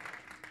heart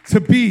to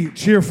be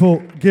cheerful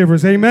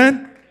givers.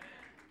 Amen?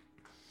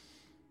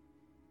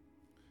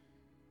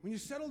 When you're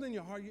settled in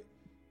your heart,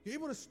 you're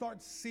able to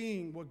start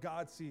seeing what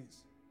God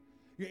sees.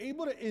 You're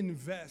able to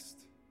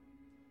invest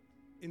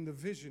in the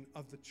vision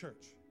of the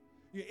church.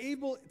 You're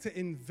able to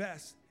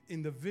invest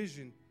in the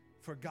vision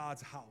for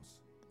God's house.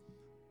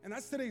 And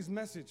that's today's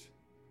message,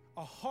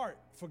 a heart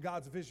for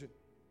God's vision.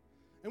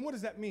 And what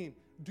does that mean?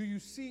 Do you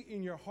see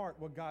in your heart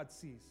what God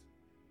sees?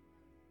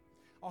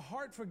 A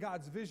heart for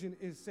God's vision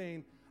is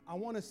saying, I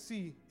want to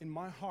see in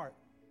my heart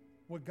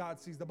what God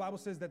sees. The Bible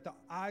says that the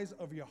eyes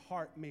of your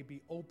heart may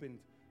be opened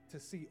to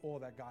see all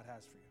that God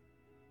has for you.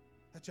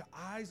 That your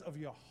eyes of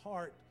your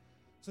heart.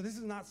 So this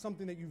is not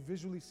something that you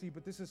visually see,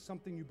 but this is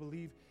something you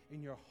believe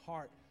in your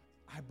heart.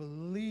 I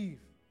believe.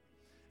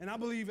 And I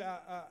believe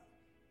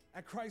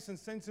at Christ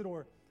Uncensored,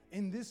 or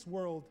in this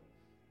world,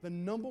 the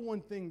number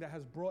one thing that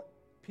has brought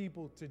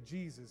people to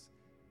Jesus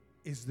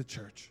is the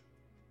church.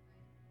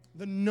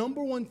 The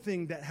number one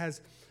thing that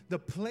has, the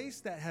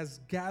place that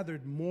has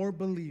gathered more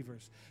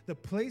believers, the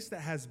place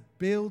that has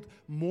built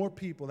more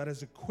people, that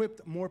has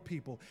equipped more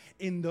people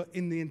in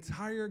the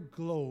entire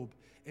globe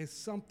is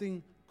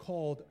something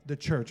called the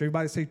church.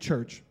 Everybody say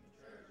church.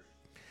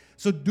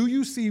 So do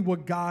you see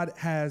what God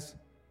has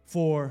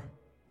for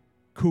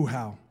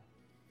Kuhau?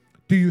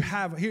 Do you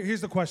have,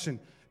 here's the question.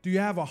 Do you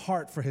have a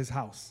heart for his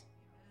house?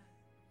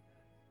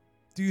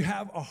 Do you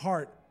have a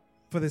heart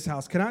for this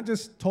house? Can I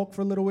just talk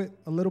for a little bit?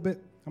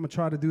 I'm going to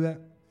try to do that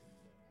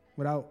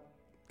without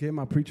getting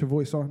my preacher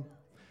voice on.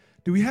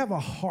 Do we have a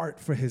heart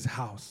for his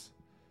house?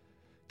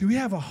 Do we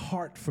have a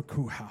heart for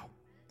Kuhau?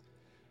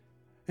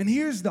 And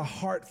here's the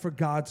heart for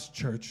God's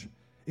church.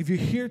 If you're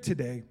here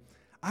today,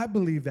 I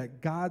believe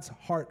that God's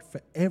heart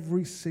for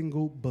every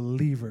single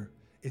believer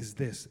is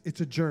this.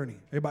 It's a journey.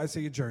 Everybody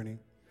say a journey.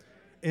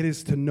 It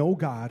is to know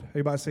God.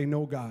 Everybody say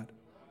know God.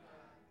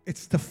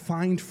 It's to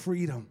find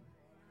freedom.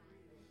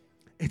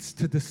 It's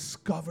to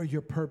discover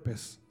your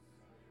purpose.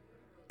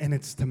 And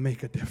it's to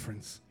make a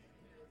difference.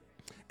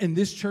 In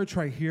this church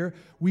right here,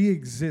 we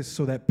exist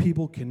so that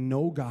people can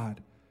know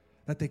God,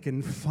 that they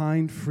can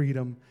find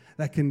freedom,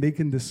 that they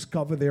can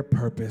discover their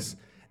purpose,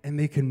 and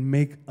they can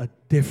make a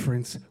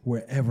difference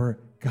wherever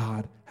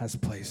God has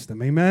placed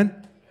them.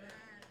 Amen?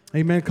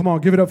 Amen. Come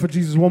on, give it up for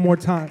Jesus one more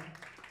time.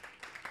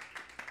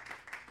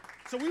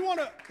 So we want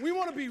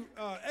to be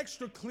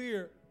extra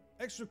clear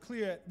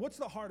at what's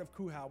the heart of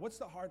Kuhau? What's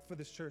the heart for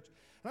this church?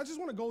 And I just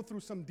want to go through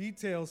some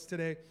details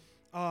today.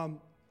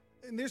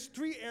 And there's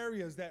 3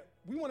 areas that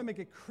we want to make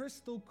it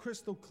crystal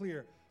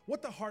clear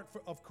what the heart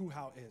of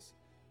Kuhau is.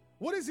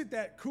 What is it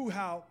that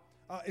Kuhau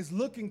is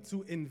looking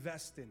to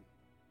invest in?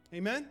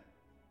 Amen?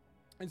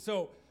 And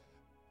so,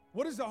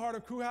 what is the heart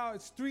of Kuhau?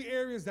 It's 3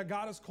 areas that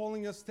God is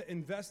calling us to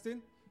invest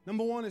in.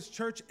 Number 1 is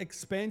church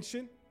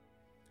expansion.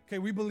 Okay,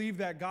 we believe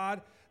that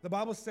God, the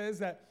Bible says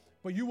that,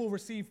 but you will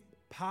receive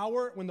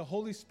power when the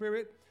Holy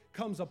Spirit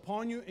comes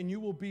upon you, and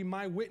you will be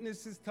my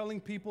witnesses, telling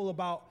people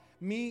about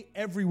me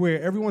everywhere.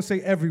 Everyone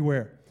say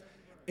everywhere.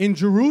 In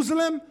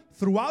Jerusalem,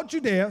 throughout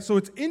Judea. So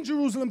it's in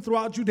Jerusalem,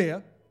 throughout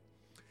Judea.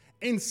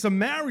 In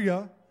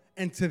Samaria,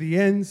 and to the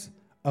ends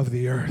of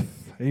the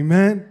earth.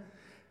 Amen.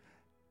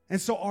 And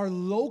so our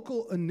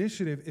local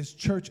initiative is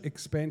church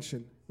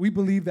expansion. We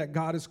believe that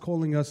God is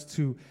calling us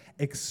to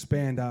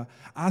expand.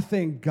 I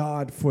thank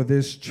God for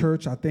this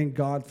church. I thank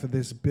God for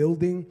this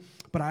building.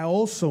 But I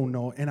also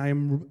know, and I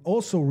am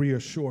also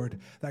reassured,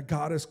 that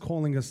God is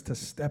calling us to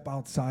step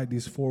outside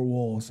these 4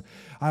 walls.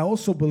 I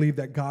also believe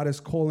that God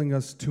is calling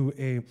us to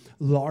a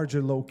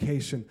larger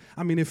location.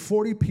 I mean, if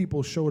 40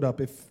 people showed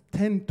up, if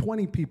 10,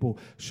 20 people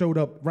showed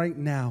up right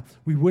now,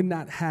 we would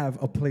not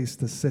have a place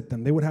to sit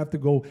them. They would have to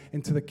go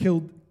into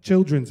the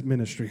children's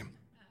ministry.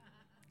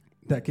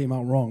 That came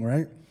out wrong,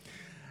 right?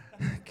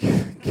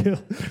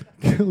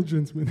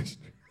 Children's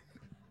ministry.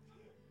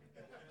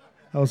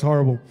 That was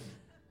horrible.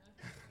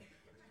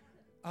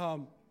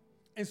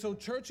 And so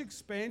church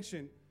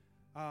expansion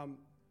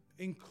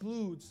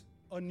includes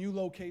a new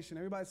location.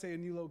 Everybody say a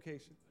new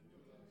location.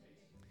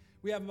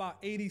 We have about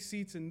 80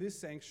 seats in this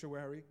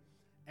sanctuary,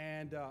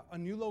 and a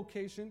new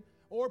location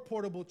or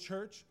portable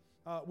church,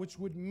 which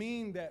would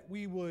mean that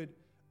we would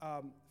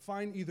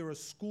find either a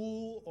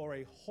school or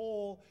a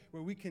hall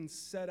where we can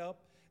set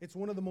up. It's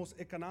one of the most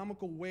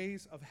economical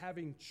ways of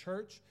having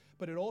church,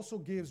 but it also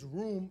gives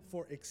room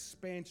for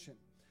expansion.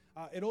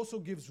 It also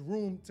gives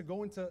room to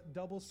go into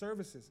double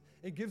services.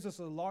 It gives us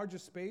a larger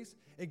space.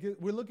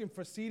 We're looking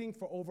for seating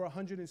for over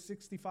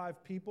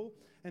 165 people,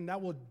 and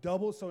that will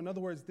double. So in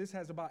other words, this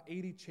has about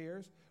 80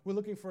 chairs. We're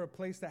looking for a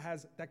place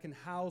that can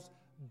house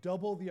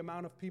double the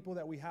amount of people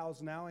that we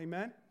house now.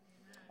 Amen?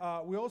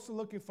 We're also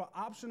looking for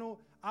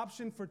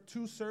option for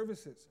 2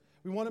 services.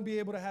 We want to be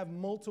able to have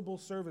multiple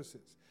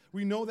services.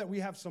 We know that we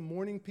have some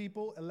morning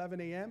people, 11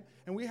 a.m.,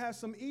 and we have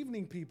some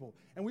evening people.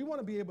 And we want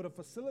to be able to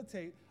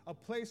facilitate a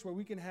place where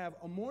we can have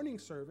a morning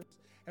service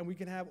and we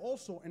can have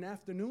also an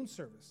afternoon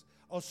service.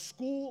 A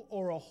school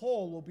or a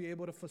hall will be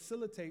able to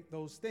facilitate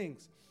those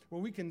things where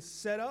we can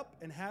set up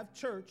and have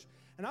church.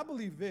 And I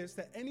believe this,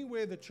 that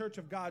anywhere the church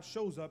of God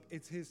shows up,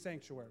 it's his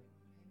sanctuary.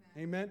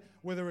 Amen.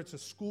 Whether it's a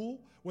school,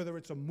 whether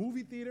it's a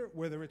movie theater,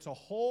 whether it's a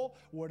hall,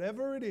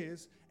 whatever it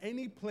is,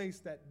 any place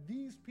that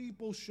these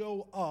people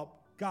show up,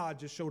 God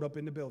just showed up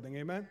in the building.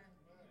 Amen.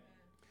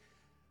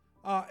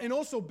 And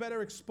also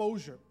better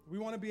exposure. We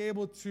want to be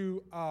able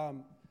to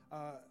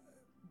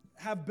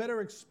have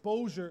better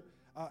exposure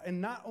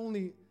and not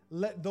only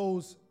let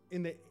those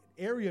in the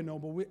area know,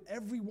 but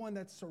everyone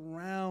that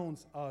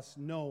surrounds us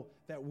know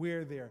that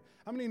we're there.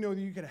 How many know that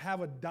you can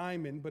have a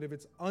diamond, but if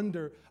it's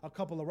under a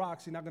couple of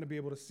rocks, you're not going to be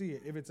able to see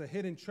it? If it's a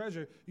hidden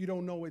treasure, you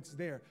don't know it's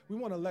there. We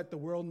want to let the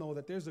world know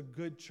that there's a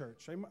good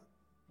church. Amen?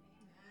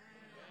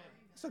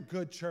 It's a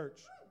good church.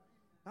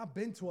 I've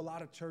been to a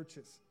lot of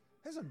churches.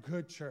 There's a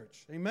good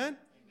church. Amen?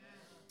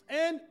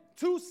 And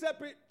two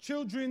separate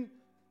children's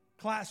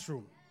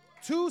classroom.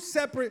 Two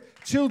separate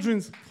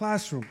children's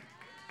classroom.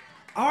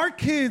 Our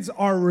kids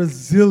are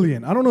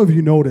resilient. I don't know if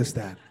you noticed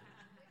that.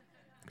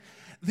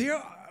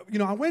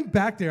 I went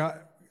back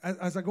there.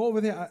 As I go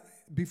over there,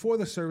 before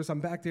the service, I'm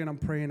back there and I'm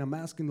praying. I'm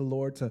asking the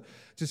Lord to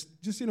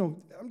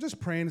I'm just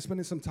praying and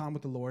spending some time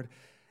with the Lord.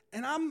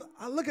 And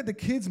I look at the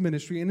kids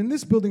ministry, and in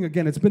this building,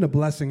 again, it's been a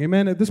blessing.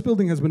 Amen. This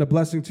building has been a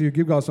blessing to you.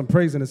 Give God some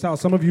praise in this house.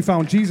 Some of you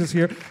found Jesus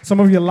here. Some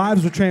of your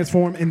lives were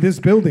transformed in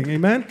this building.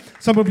 Amen.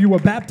 Some of you were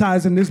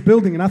baptized in this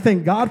building, and I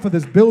thank God for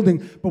this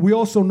building. But we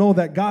also know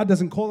that God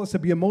doesn't call us to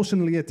be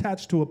emotionally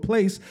attached to a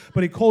place,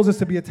 but He calls us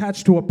to be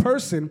attached to a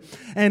person.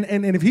 And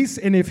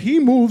if He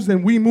moves,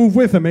 then we move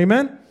with Him.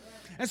 Amen.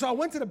 And so I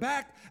went to the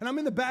back, and I'm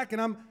in the back,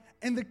 and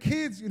the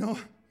kids,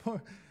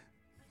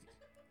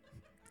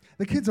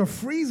 the kids are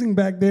freezing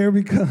back there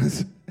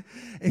because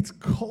it's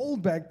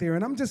cold back there.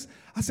 And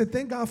I said,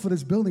 thank God for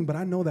this building, but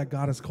I know that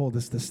God has called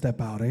us to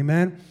step out.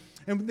 Amen.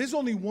 And there's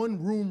only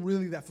one room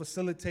really that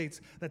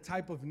facilitates the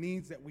type of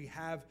needs that we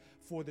have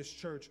for this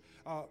church.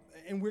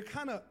 And we're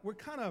kind of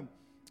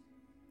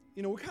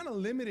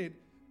limited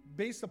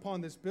based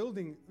upon this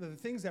building, the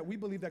things that we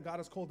believe that God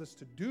has called us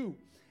to do.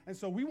 And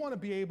so we want to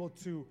be able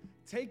to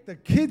take the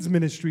kids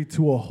ministry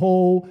to a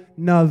whole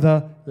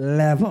nother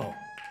level.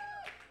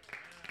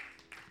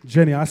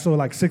 Jenny, I saw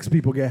like 6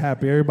 people get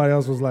happy. Everybody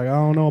else was like, I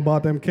don't know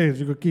about them kids.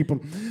 You could keep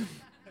them.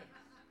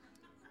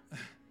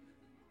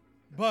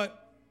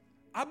 But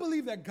I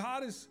believe that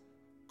God is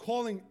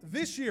calling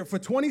this year for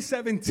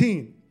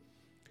 2017.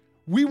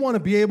 We want to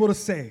be able to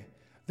say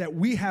that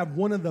we have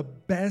one of the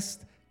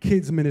best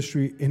kids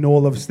ministry in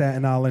all of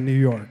Staten Island, New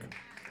York.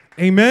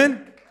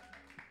 Amen?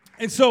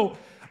 And so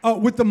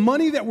with the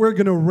money that we're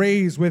going to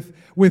raise, with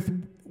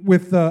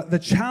the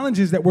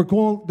challenges that we're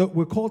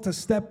called to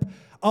step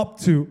up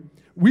to,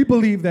 we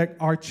believe that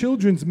our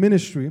children's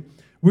ministry,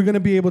 we're going to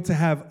be able to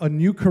have a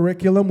new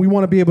curriculum. We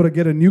want to be able to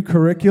get a new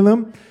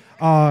curriculum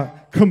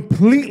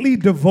completely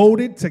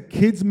devoted to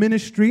kids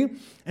ministry,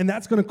 and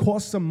that's going to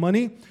cost some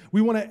money.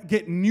 We want to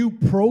get new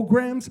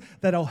programs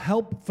that'll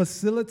help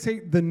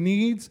facilitate the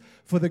needs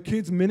for the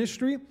kids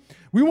ministry.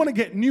 We want to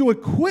get new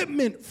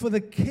equipment for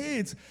the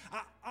kids.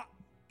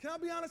 Can I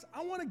be honest?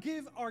 I want to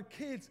give our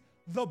kids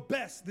the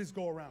best this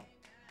go around.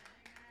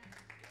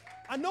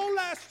 I know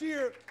last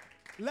year,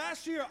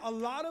 a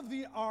lot of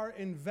our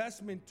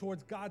investment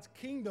towards God's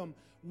kingdom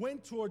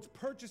went towards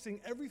purchasing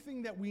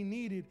everything that we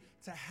needed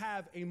to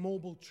have a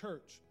mobile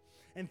church.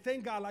 And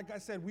thank God, like I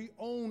said, we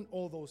own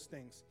all those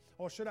things.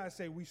 Or should I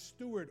say, we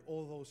steward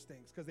all those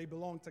things because they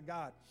belong to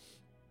God.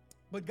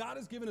 But God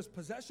has given us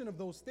possession of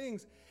those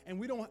things, and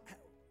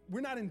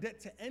we're not in debt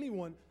to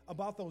anyone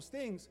about those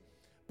things.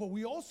 But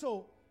we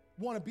also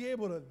want to be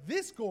able to,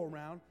 this go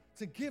around,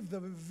 to give the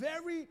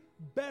very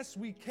best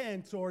we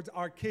can towards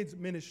our kids'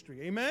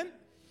 ministry. Amen?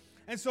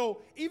 And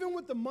so even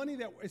with the money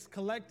that is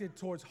collected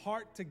towards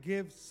Heart to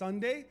Give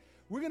Sunday,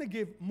 we're going to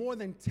give more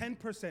than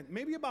 10%,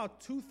 maybe about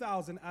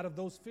 2,000 out of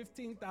those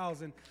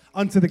 15,000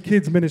 unto the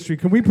kids' ministry.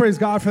 Can we praise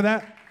God for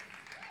that?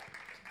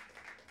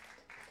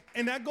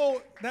 And that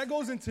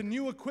goes into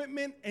new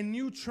equipment and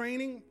new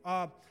training.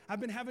 I've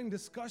been having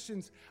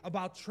discussions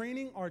about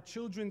training our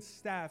children's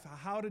staff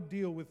how to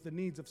deal with the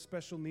needs of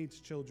special needs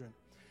children.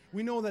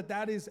 We know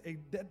that is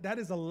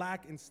a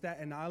lack in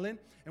Staten Island,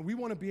 and we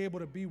want to be able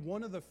to be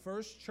one of the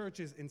first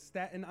churches in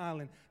Staten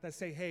Island that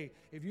say, hey,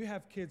 if you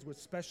have kids with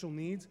special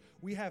needs,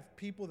 we have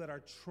people that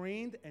are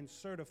trained and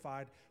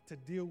certified to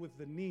deal with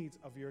the needs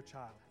of your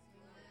child.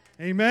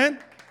 Amen?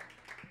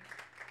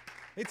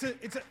 It's a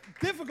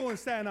difficult in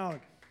Staten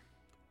Island,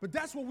 but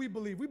that's what we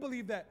believe. We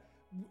believe that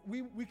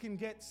we can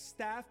get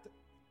staff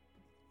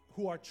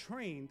who are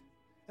trained,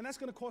 and that's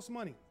going to cost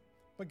money.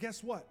 But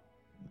guess what?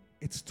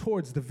 It's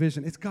towards the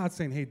vision. It's God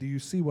saying, hey, do you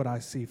see what I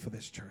see for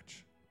this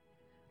church?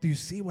 Do you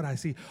see what I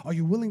see? Are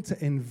you willing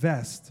to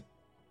invest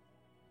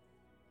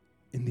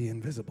in the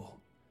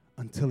invisible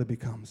until it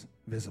becomes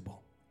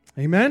visible?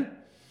 Amen?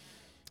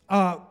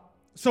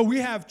 So we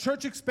have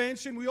church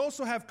expansion. We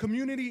also have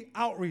community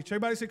outreach.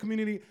 Everybody say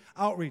community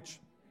outreach.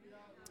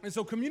 And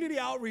so community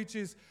outreach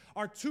is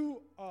our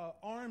two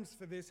arms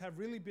for this have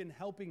really been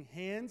helping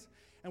hands.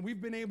 And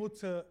we've been able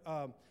to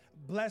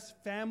bless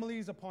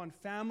families upon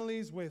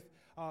families with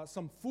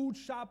some food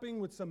shopping,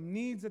 with some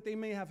needs that they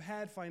may have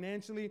had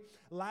financially.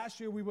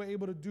 Last year, we were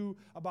able to do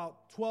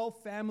about 12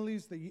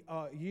 families the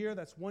year.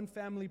 That's one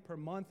family per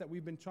month that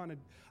we've been trying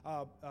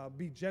to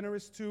be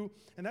generous to.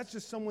 And that's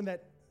just someone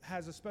that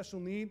has a special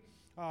need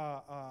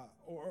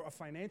or a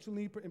financial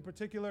need in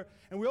particular.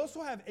 And we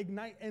also have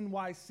Ignite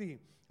NYC.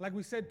 Like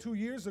we said 2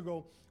 years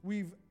ago,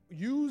 we've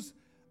used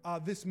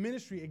this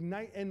ministry,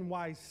 Ignite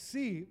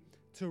NYC,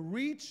 to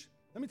reach,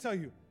 let me tell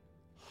you,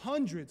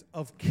 hundreds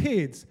of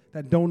kids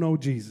that don't know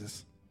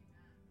Jesus.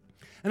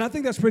 And I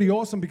think that's pretty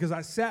awesome because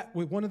I sat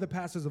with one of the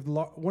pastors of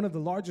one of the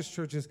largest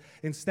churches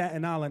in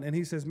Staten Island, and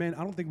he says, man,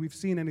 I don't think we've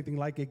seen anything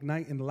like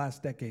Ignite in the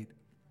last decade.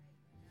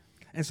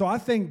 And so I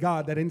thank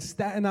God that in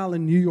Staten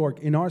Island, New York,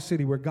 in our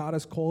city where God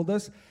has called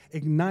us,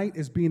 Ignite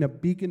is being a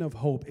beacon of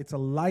hope. It's a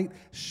light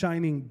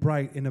shining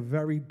bright in a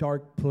very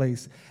dark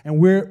place. And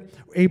we're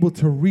able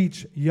to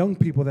reach young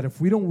people that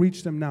if we don't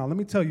reach them now, let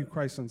me tell you,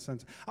 Christ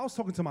Uncensored. I was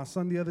talking to my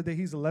son the other day.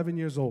 He's 11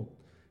 years old.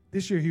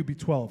 This year he'll be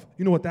 12.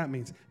 You know what that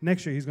means?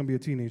 Next year he's going to be a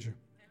teenager.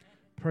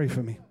 Pray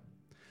for me.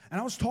 And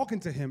I was talking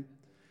to him,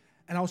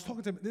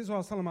 this is what I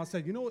was telling him. I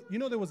said, you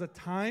know there was a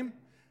time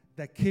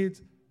that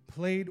kids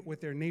played with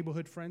their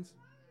neighborhood friends?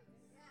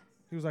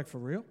 He was like, for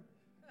real?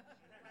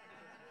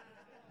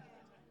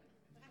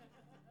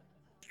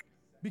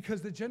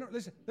 Because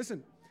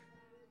listen,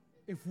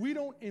 if we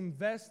don't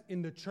invest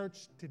in the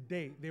church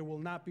today, there will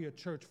not be a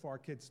church for our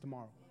kids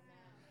tomorrow.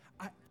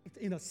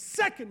 In a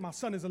second, my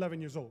son is 11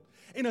 years old.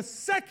 In a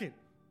second,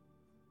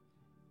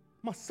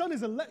 my son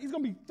is he's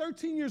going to be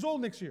 13 years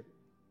old next year.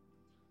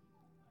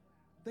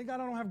 Thank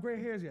God I don't have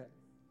gray hairs yet.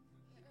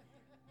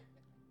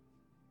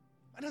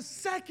 In a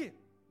second.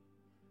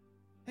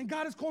 And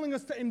God is calling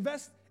us to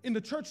invest in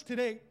the church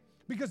today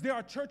because there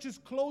are churches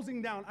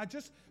closing down. I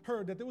just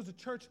heard that there was a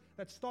church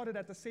that started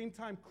at the same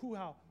time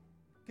Kuhau.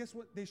 Guess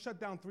what? They shut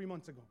down 3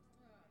 months ago.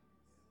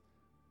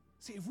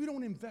 See, if we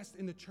don't invest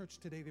in the church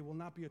today, there will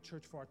not be a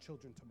church for our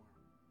children tomorrow.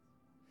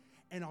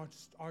 And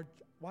our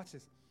watch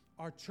this,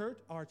 our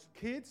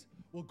kids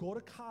will go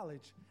to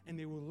college and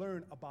they will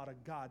learn about a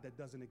God that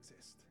doesn't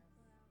exist.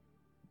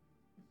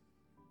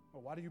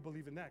 Well, why do you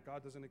believe in that?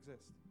 God doesn't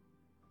exist.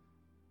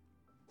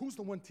 Who's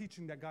the one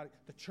teaching that God?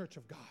 The church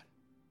of God.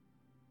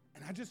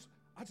 And I just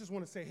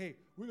want to say, hey,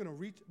 we're going to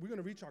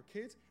reach our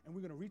kids and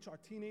we're going to reach our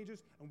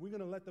teenagers and we're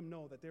going to let them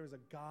know that there is a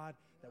God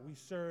that we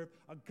serve,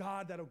 a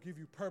God that'll give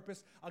you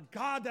purpose, a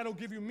God that'll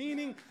give you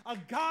meaning, a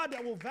God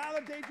that will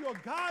validate you, a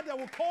God that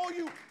will call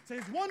you to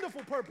his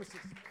wonderful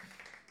purposes.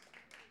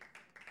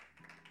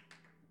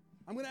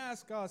 I'm going to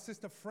ask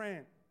Sister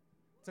Fran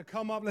to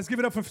come up. Let's give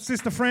it up for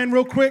Sister Fran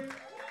real quick.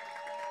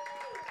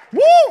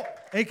 Woo!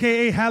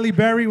 AKA Halle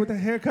Berry with the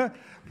haircut.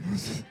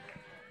 Thank you.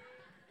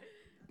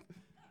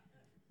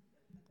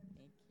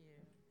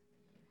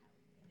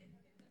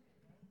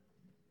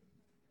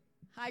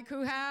 Hi,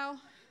 Kuhau.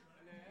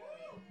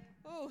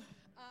 Oh, okay,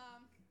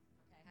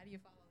 how do you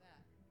follow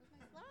that? Where's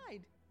my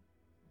slide?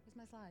 Where's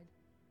my slide?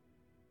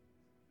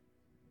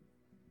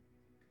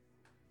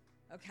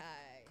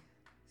 Okay,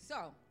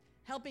 so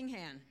Helping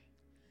Hand.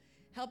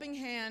 Helping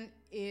Hand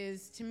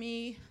is, to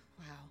me,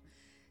 wow,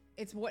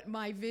 it's what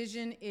my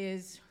vision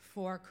is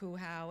for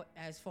Kuhau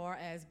as far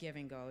as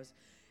giving goes,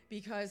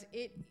 because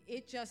it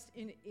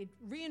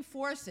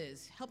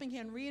reinforces, Helping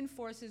Hand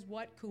reinforces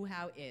what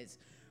Kuhau is.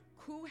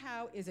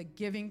 Kuhau is a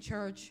giving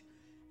church,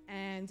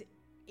 and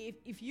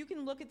if you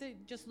can look at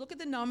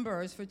the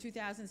numbers for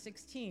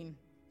 2016,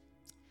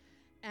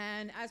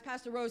 and as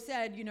Pastor Rose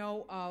said,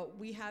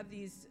 we have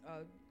these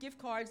gift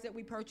cards that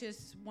we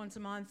purchase once a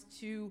month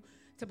to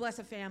bless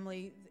a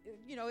family,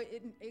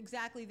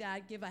 exactly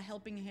that, give a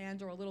helping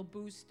hand or a little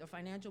boost, a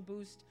financial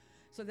boost,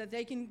 so that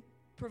they can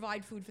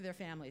provide food for their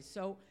families.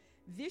 So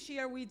this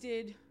year we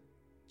did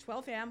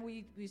 12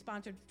 families. We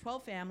sponsored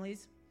 12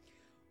 families.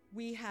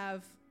 We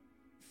have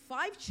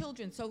 5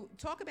 children. So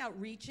talk about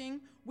reaching.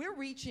 We're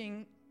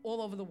reaching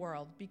all over the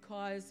world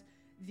because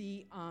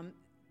the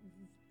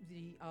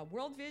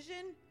World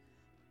Vision,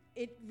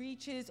 it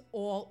reaches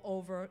all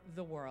over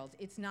the world.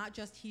 It's not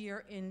just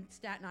here in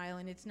Staten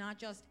Island. It's not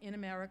just in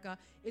America.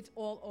 It's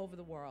all over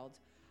the world.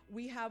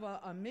 We have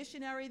a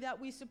missionary that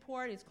we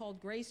support. It's called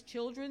Grace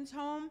Children's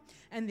Home,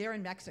 and they're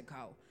in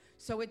Mexico.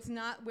 So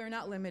we're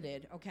not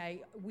limited,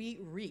 okay? We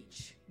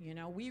reach,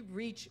 we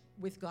reach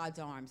with God's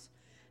arms.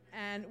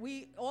 And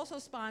we also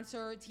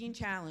sponsor Teen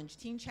Challenge.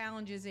 Teen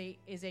Challenge is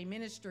a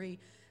ministry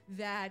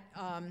that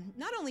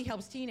not only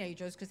helps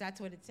teenagers, because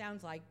that's what it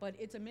sounds like, but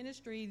it's a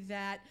ministry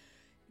that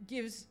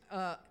gives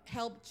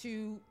help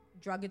to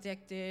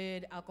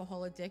drug-addicted,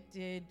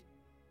 alcohol-addicted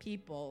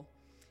people.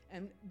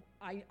 And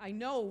I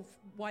know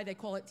why they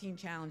call it Teen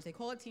Challenge. They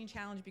call it Teen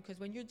Challenge because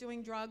when you're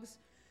doing drugs,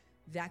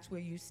 that's where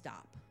you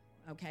stop,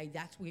 okay?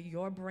 That's where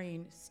your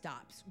brain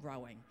stops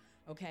growing,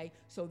 okay?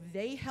 So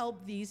they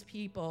help these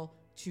people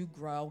to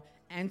grow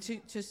and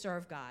to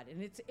serve God.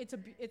 And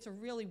it's a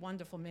really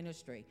wonderful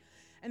ministry.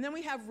 And then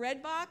we have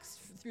Redbox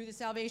through the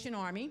Salvation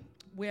Army,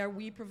 where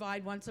we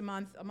provide once a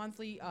month, a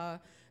monthly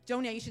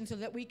donation so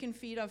that we can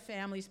feed a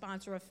family,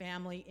 sponsor a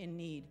family in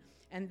need.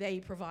 And they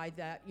provide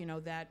that,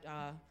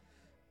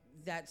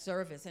 that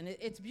service. And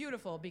it's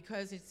beautiful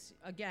because it's,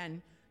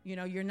 again,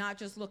 you're not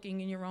just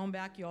looking in your own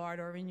backyard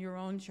or in your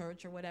own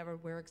church or whatever.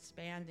 We're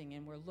expanding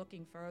and we're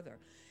looking further.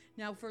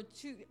 Now,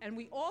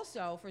 we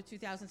also, for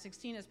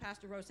 2016, as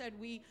Pastor Rose said,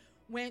 we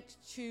went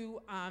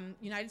to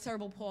United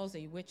Cerebral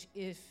Palsy, which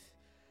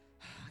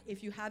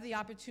if you have the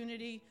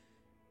opportunity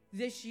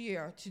this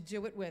year to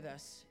do it with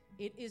us,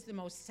 it is the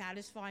most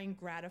satisfying,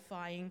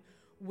 gratifying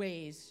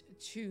ways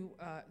to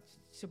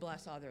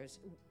bless others.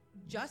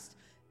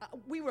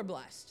 We were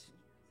blessed,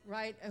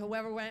 right?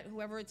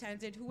 Whoever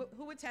attended,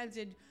 who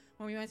attended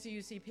when we went to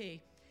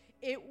UCP,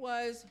 it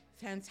was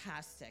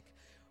fantastic.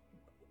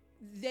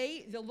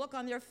 the look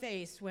on their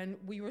face when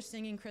we were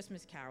singing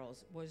Christmas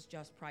carols was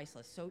just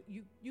priceless. So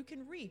you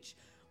can reach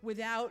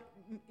without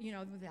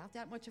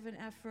that much of an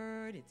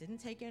effort. It didn't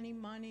take any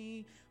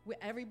money.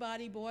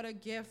 Everybody bought a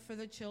gift for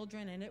the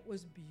children, and it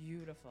was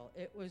beautiful.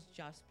 It was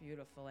just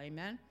beautiful.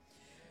 Amen.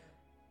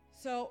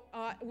 So,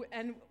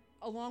 and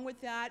along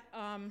with that,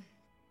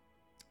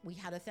 we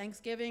had a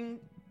Thanksgiving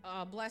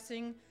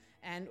blessing,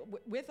 and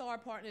with our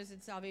partners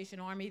at Salvation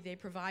Army, they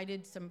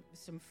provided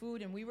some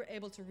food, and we were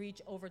able to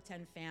reach over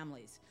 10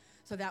 families.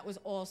 So that was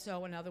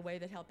also another way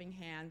that Helping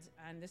Hands,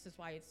 and this is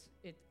why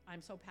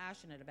I'm so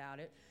passionate about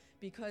it,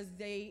 because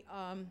they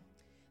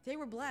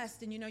were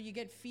blessed, and you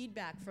get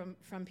feedback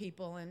from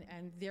people,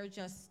 and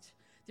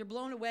they're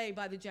blown away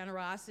by the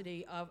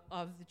generosity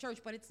of the church.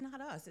 But it's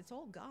not us, it's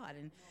all God,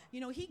 and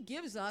He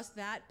gives us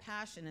that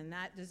passion and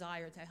that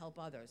desire to help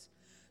others.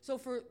 So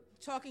for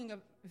talking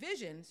of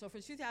vision, so for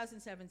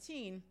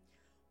 2017,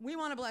 we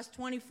want to bless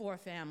 24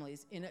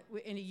 families in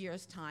a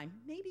year's time,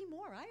 maybe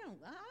more. I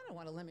don't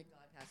want to limit God,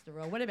 Pastor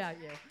Rowe. What about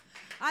you?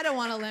 I don't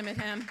want to limit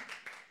Him.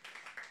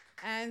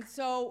 And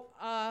so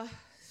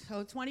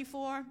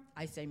 24,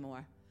 I say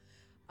more.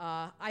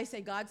 I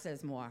say God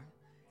says more.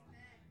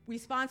 We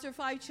sponsor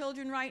 5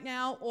 children right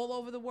now all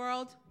over the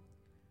world.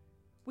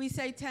 We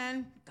say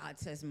 10, God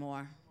says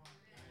more.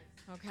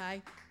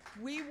 Okay?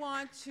 We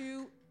want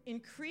to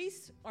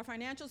increase our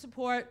financial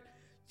support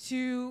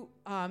to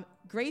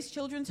Grace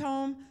Children's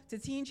Home, to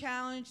Teen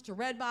Challenge, to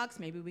Redbox.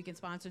 Maybe we can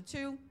sponsor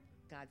 2.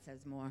 God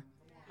says more.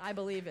 I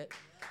believe it.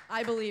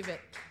 I believe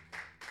it.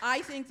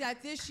 I think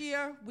that this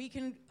year we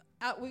can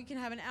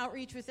have an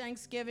outreach for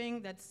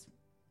Thanksgiving that's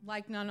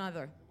like none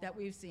other that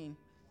we've seen.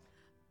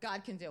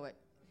 God can do it.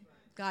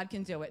 God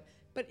can do it.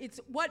 But it's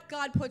what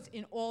God puts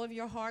in all of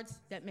your hearts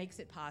that makes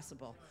it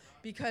possible.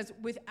 Because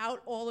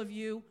without all of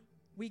you,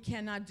 we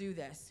cannot do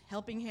this.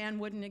 Helping Hand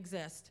wouldn't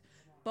exist.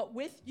 But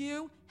with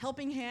you,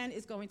 Helping Hand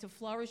is going to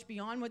flourish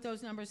beyond what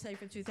those numbers say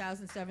for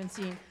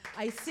 2017.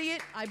 I see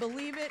it, I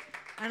believe it,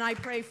 and I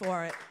pray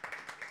for it.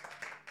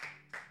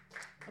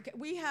 Okay,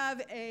 we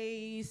have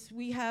a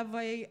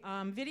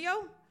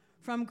video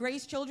from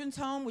Grace Children's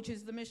Home, which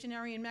is the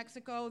missionary in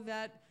Mexico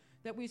that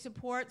we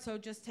support. So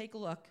just take a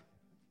look.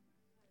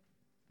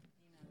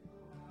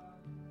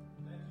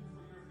 Thank you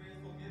for your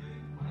faithful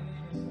giving. My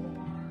name is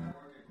Omar. I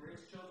work at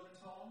Grace Children's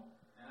Home,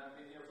 and I've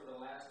been here for the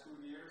last 2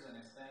 years, and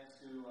it's thanks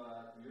to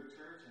your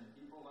church and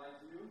people like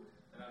you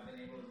that I've been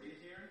able to be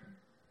here,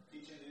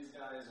 teaching these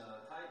guys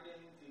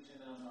typing, teaching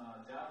them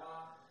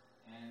Java,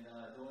 and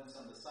doing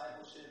some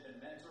discipleship and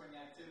mentoring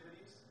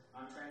activities.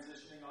 I'm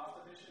transitioning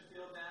off the mission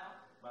field now,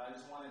 but I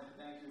just wanted to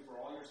thank you for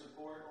all your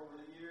support over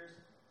the years,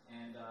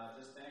 and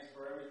just thanks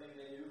for everything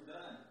that you've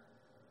done.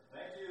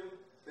 Thank you.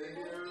 Thank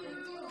you.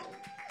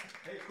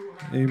 Hey, cool.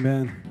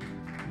 Amen.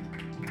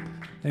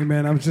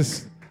 Amen.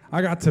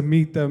 I got to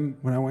meet them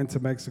when I went to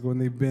Mexico, and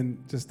they've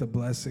been just a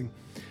blessing.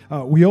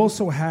 We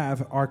also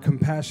have our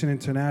Compassion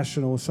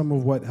International, some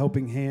of what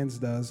Helping Hands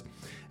does.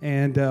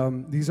 And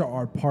these are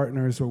our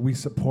partners where we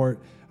support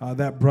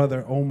that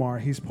brother, Omar.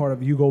 He's part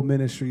of Hugo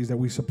Ministries that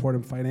we support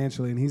him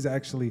financially. And he's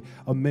actually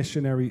a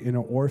missionary in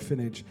an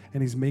orphanage.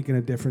 And he's making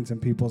a difference in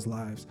people's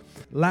lives.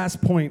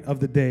 Last point of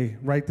the day,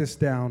 write this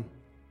down.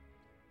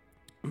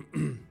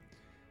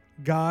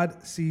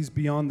 God sees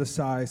beyond the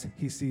size.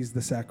 He sees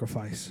the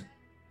sacrifice.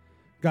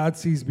 God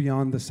sees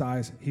beyond the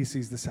size. He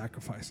sees the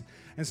sacrifice.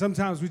 And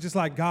sometimes we just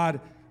like, God,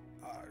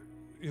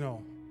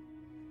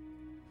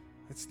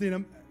 it's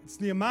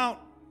the amount.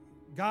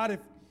 God, if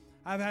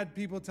I've had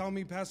people tell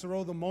me, Pastor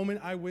Rowe, the moment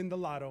I win the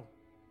lotto,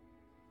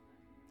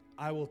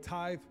 I will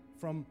tithe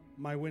from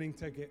my winning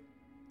ticket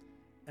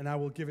and I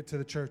will give it to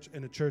the church.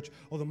 And the church,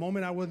 the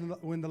moment I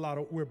win the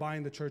lotto, we're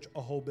buying the church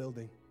a whole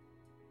building.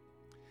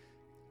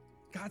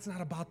 God's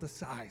not about the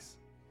size.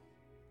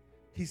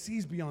 He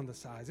sees beyond the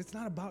size. It's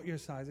not about your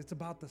size. It's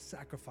about the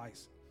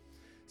sacrifice.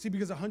 See,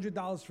 because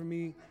 $100 for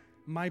me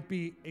might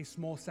be a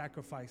small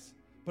sacrifice,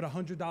 but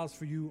 $100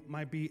 for you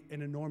might be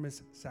an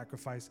enormous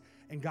sacrifice.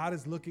 And God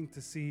is looking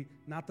to see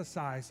not the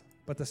size,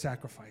 but the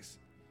sacrifice.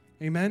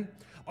 Amen?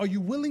 Are you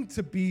willing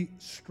to be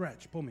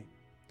stretched? Pull me.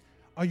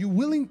 Are you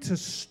willing to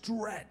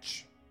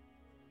stretch?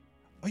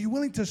 Are you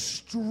willing to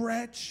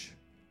stretch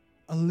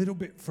a little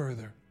bit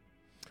further?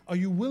 Are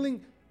you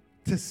willing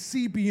to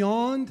see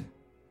beyond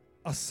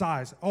a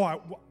size?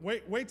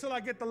 Wait till I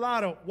get the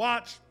lotto.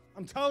 Watch.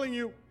 I'm telling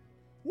you.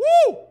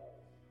 Woo!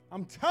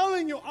 I'm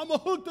telling you, I'm going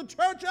to hook the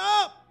church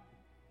up.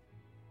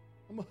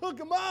 I'm going to hook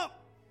them up.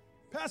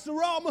 Pastor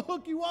Rowe, I'm going to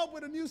hook you up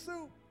with a new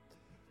suit.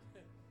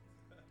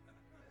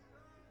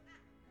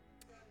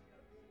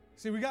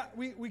 See, we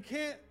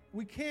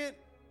can't,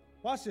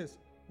 watch this.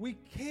 We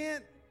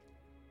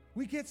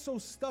get so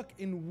stuck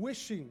in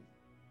wishing.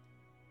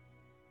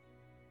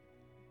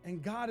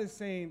 And God is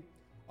saying,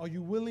 what are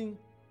you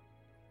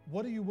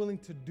willing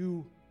to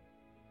do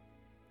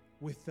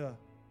with the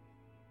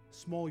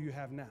small you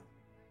have now?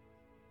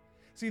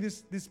 See,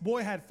 this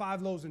boy had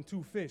 5 loaves and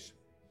 2 fish.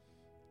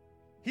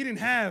 He didn't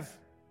have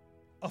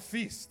a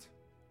feast.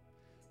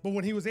 But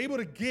when he was able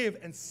to give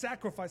and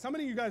sacrifice, how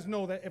many of you guys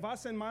know that if I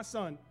send my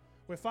son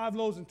with 5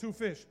 loaves and 2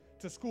 fish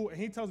to school, and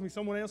he tells me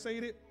someone else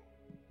ate it,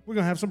 we're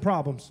going to have some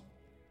problems.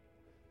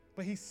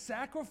 But he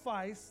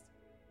sacrificed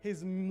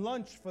his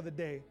lunch for the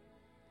day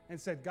and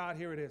said, God,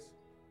 here it is.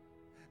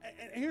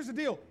 And here's the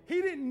deal.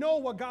 He didn't know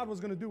what God was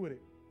going to do with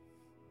it.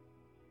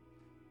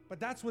 But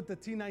that's what the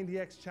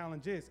T90X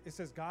challenge is. It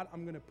says, God,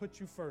 I'm going to put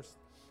you first.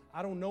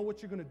 I don't know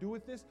what you're going to do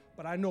with this,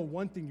 but I know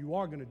one thing you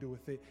are going to do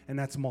with it, and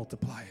that's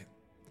multiply it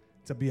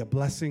to be a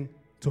blessing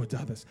towards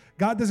others.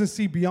 God doesn't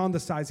see beyond the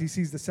size. He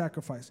sees the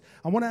sacrifice.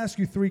 I want to ask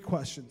you 3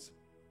 questions.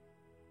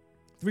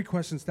 3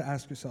 questions to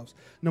ask yourselves.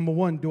 Number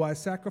 1, do I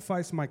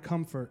sacrifice my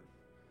comfort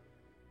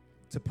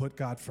to put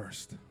God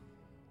first?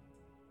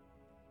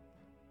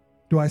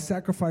 Do I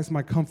sacrifice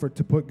my comfort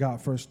to put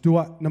God first?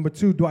 Number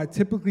 2, do I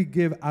typically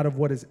give out of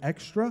what is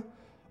extra,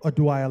 or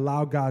do I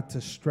allow God to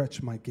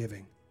stretch my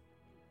giving?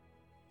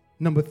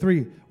 Number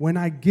 3, when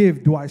I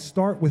give, do I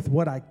start with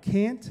what I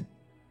can't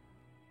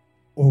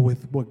or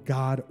with what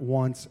God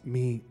wants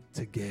me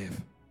to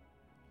give?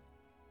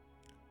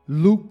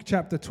 Luke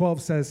chapter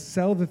 12 says,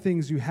 sell the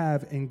things you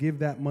have and give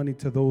that money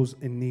to those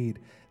in need.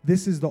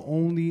 This is the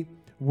only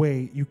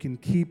way you can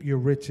keep your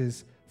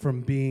riches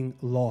from being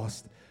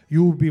lost.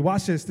 You will be,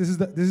 watch this, this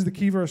is the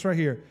key verse right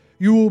here.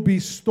 You will be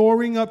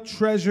storing up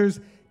treasures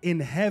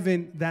in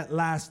heaven that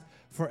last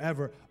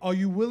forever. Are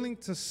you willing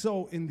to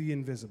sow in the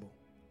invisible?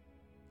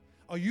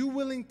 Are you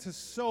willing to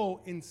sow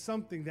in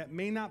something that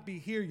may not be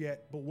here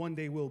yet, but one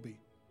day will be?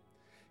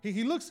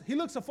 He looks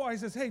afar, he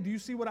says, hey, do you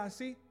see what I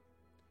see?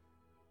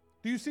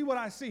 Do you see what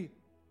I see?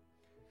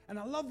 And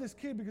I love this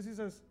kid because he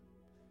says,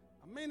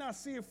 I may not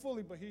see it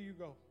fully, but here you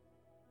go.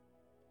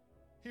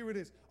 Here it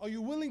is. Are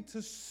you willing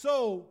to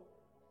sow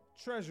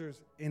treasures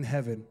in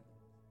heaven?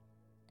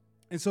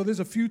 And so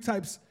there's a few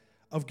types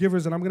of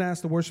givers, and I'm going to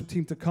ask the worship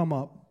team to come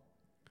up.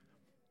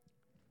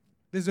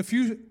 There's a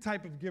few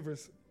type of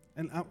givers,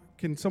 and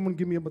can someone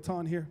give me a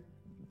baton here?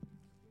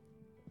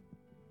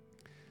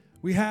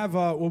 We have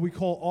what we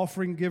call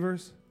offering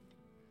givers,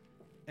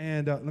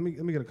 and let me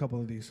get a couple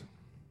of these.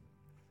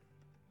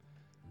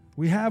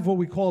 We have what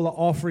we call an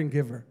offering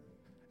giver.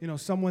 You know,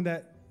 someone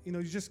that, you know,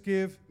 you just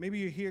give. Maybe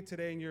you're here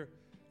today and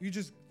you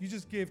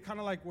just give, kind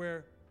of like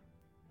where,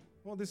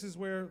 well, this is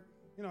where,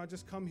 you know, I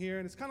just come here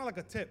and it's kind of like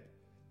a tip.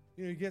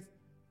 You know,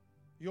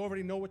 you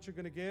already know what you're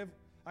gonna give.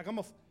 Like I'm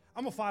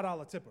a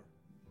 $5 tipper.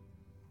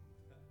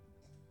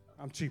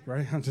 I'm cheap,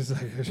 right? I'm just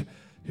like,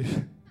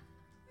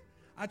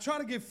 I try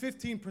to give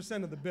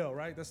 15% of the bill,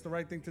 right? That's the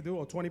right thing to do,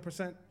 or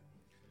 20%.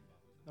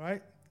 All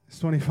right, it's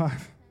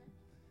 25.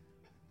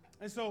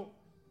 And so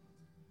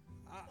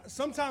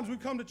sometimes we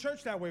come to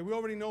church that way. We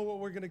already know what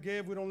we're gonna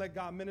give. We don't let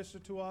God minister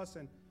to us,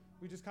 and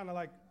we just kind of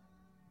like.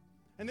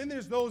 And then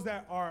there's those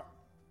that are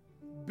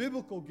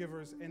biblical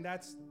givers, and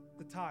that's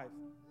the tithe.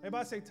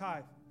 Everybody say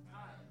tithe.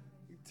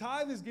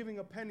 Tithe is giving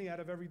a penny out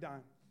of every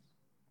dime.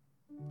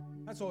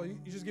 That's all. You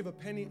just give a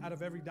penny out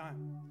of every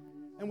dime.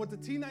 And what the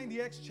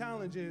T90X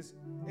challenge is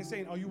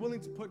saying, are you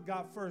willing to put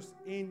God first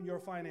in your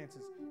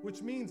finances?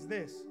 Which means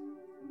this.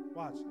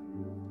 Watch.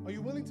 Are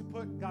you willing to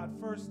put God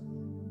first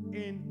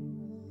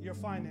in your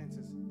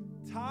finances?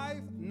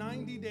 Tithe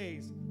 90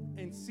 days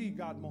and see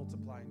God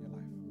multiply in your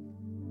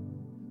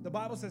life. The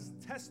Bible says,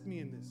 test me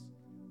in this.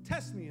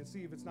 Test me and see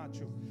if it's not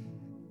true.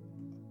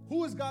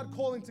 Who is God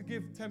calling to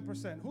give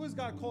 10%? Who is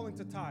God calling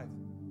to tithe?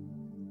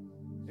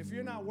 If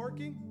you're not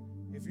working,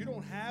 if you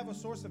don't have a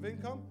source of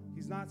income,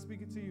 he's not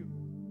speaking to you.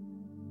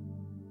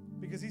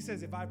 Because he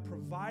says, if I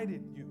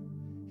provided you,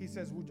 he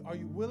says, are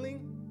you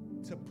willing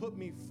to put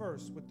me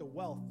first with the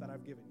wealth that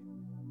I've given you?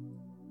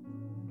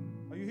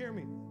 Are you hearing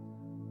me?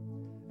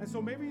 And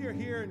so maybe you're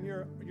here and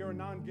you're a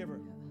non-giver.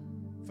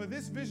 For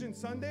this Vision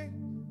Sunday,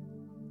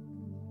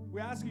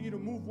 we're asking you to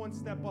move one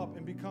step up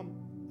and become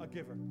a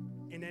giver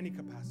in any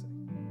capacity.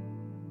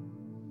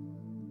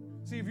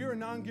 See, if you're a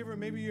non-giver,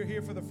 maybe you're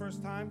here for the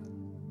first time,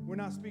 we're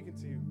not speaking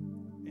to you.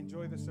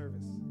 Enjoy the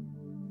service.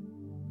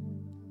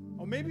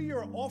 Or maybe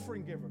you're an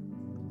offering giver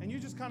and you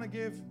just kind of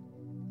give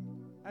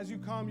as you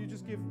come. You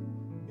just give,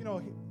 you know,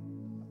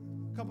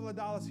 a couple of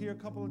dollars here, a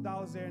couple of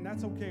dollars there, and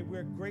that's okay.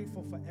 We're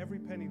grateful for every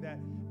penny that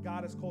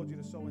God has called you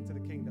to sow into the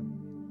kingdom.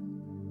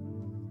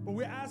 But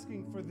we're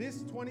asking for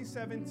this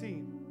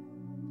 2017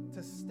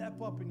 to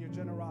step up in your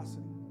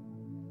generosity,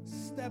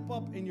 step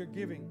up in your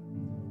giving,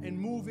 and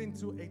move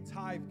into a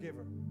tithe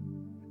giver.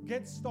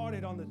 Get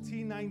started on the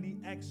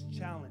T90X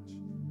challenge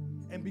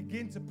and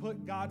begin to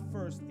put God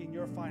first in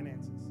your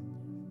finances.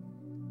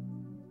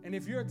 And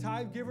if you're a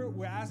tithe giver,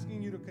 we're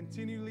asking you to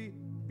continually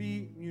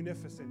be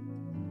munificent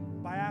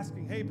by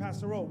asking, hey,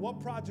 Pastor Rowe, what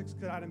projects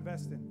could I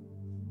invest in?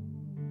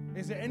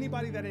 Is there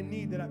anybody that in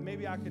need that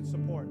maybe I can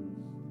support?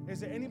 Is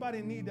there anybody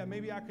in need that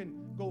maybe I can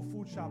go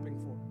food shopping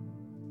for?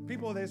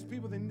 There's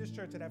people in this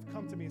church that have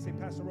come to me and say,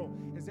 Pastor Rowe,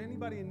 is there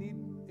anybody in need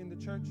in the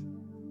church?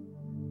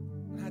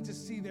 And I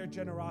just see their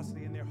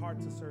generosity and their heart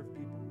to serve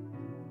people.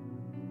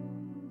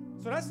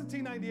 So that's the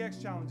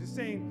T90X challenge. It's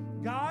saying,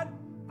 God,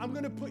 I'm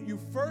going to put you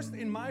first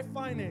in my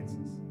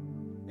finances.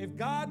 If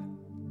God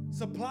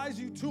supplies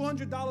you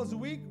 $200 a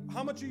week,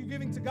 how much are you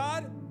giving to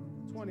God?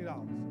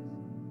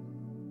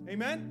 $20.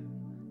 Amen?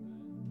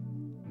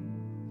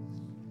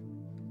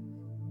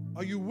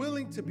 Are you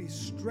willing to be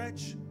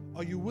stretched?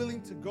 Are you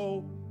willing to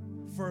go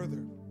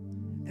further?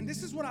 And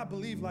this is what I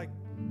believe, like,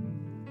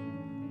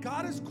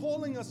 God is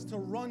calling us to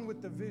run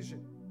with the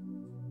vision.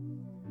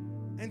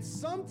 And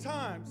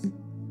sometimes,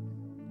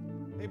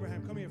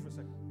 Abraham, come here for a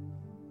second.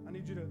 I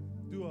need you to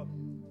do a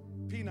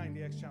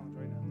P90X challenge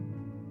right now.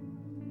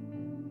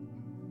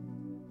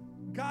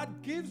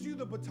 God gives you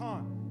the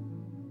baton,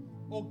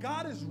 or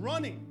God is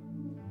running,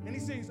 and He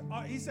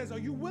says, are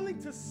you willing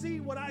to see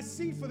what I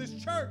see for this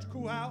church,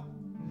 Kuhau?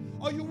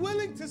 Are you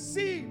willing to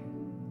see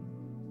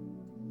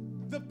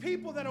the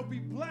people that will be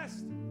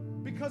blessed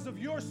because of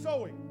your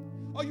sowing?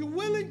 Are you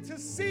willing to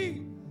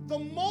see the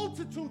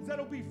multitudes that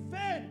will be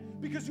fed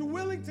because you're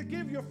willing to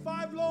give your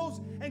 5 loaves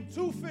and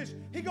 2 fish?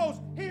 He goes,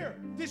 here,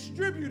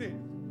 distribute it.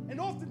 And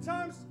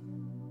oftentimes,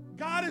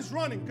 God is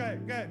running. Go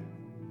ahead.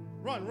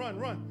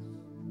 Run.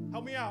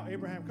 Help me out,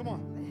 Abraham. Come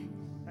on.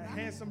 That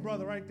handsome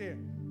brother right there.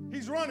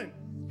 He's running.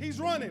 Go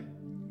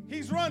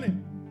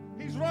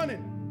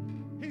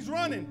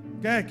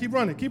ahead, keep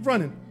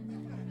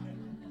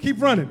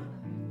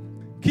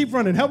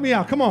running. Help me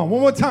out. Come on,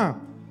 one more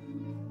time.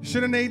 You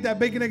should have ate that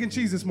bacon, egg, and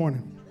cheese this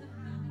morning.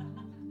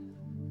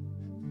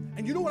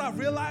 And you know what I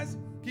realized?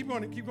 Keep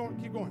going.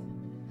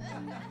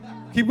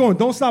 Keep going.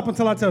 Don't stop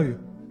until I tell you.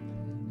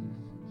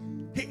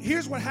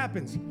 Here's what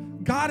happens.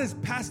 God has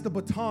passed the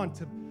baton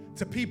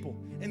to people,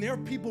 and there are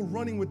people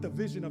running with the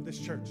vision of this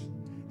church.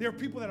 There are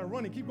people that are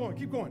running. Keep going.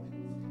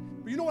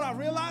 But you know what I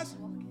realized?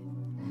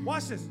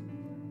 Watch this.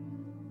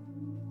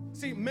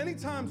 See, many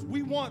times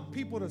we want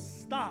people to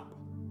stop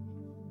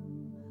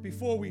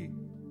before we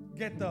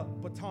get the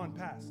baton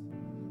passed.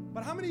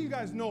 But how many of you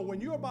guys know when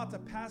you're about to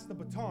pass the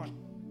baton?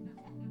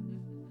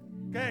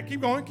 Go ahead,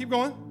 keep going.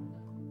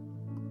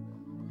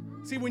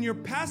 See, when you're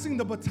passing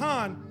the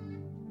baton,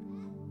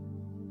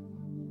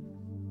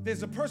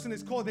 there's a person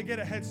that's called, they get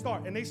a head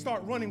start, and they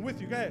start running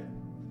with you. Go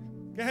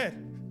ahead.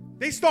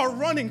 They start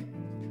running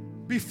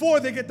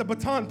before they get the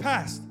baton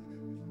passed.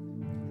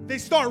 They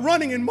start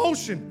running in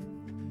motion.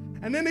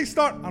 And then they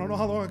start, I don't know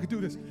how long I could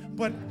do this,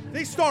 but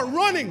they start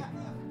running.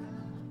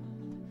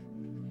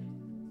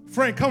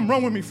 Frank, come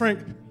run with me, Frank.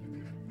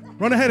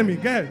 Run ahead of me.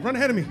 Go ahead, run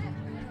ahead of me.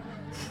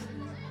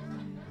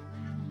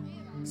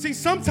 See,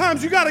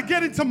 sometimes you got to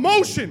get into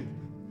motion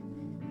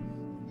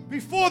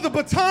before the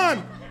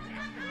baton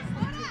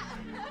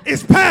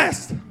is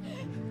passed.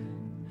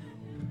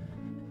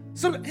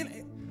 So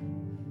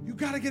you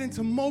got to get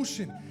into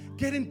motion,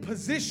 get in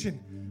position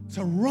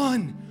to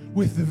run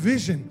with the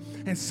vision.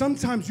 And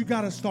sometimes you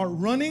got to start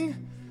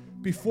running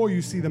before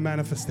you see the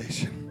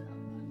manifestation.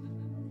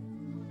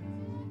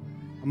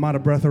 I'm out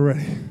of breath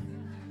already.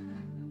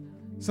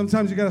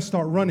 Sometimes you got to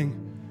start running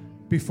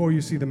before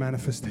you see the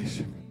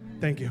manifestation.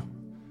 Thank you.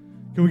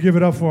 Can we give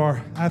it up for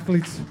our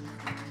athletes?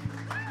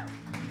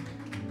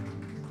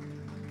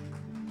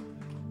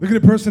 Look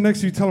at the person next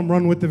to you. Tell them,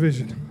 run with the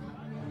vision.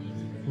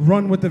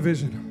 Run with the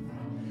vision.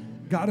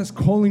 God is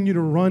calling you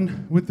to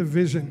run with the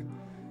vision.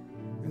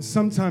 And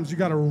sometimes you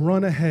got to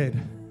run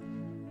ahead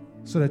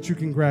so that you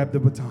can grab the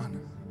baton.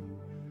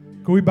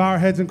 Can we bow our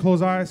heads and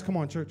close our eyes? Come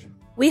on, church.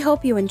 We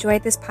hope you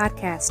enjoyed this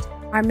podcast.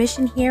 Our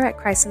mission here at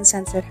Christ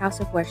Uncensored House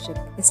of Worship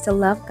is to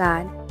love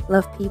God,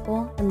 love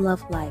people, and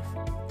love life.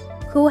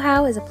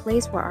 Kuhau is a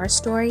place where our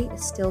story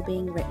is still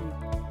being written.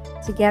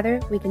 Together,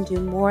 we can do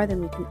more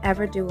than we can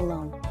ever do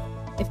alone.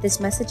 If this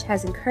message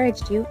has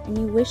encouraged you and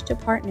you wish to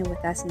partner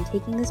with us in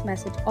taking this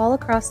message all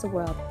across the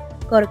world,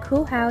 go to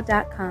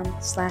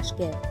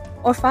kuhau.com/give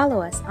or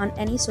follow us on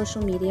any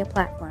social media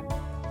platform.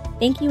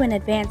 Thank you in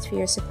advance for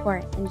your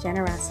support and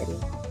generosity.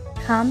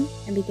 Come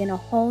and begin a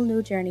whole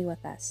new journey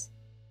with us.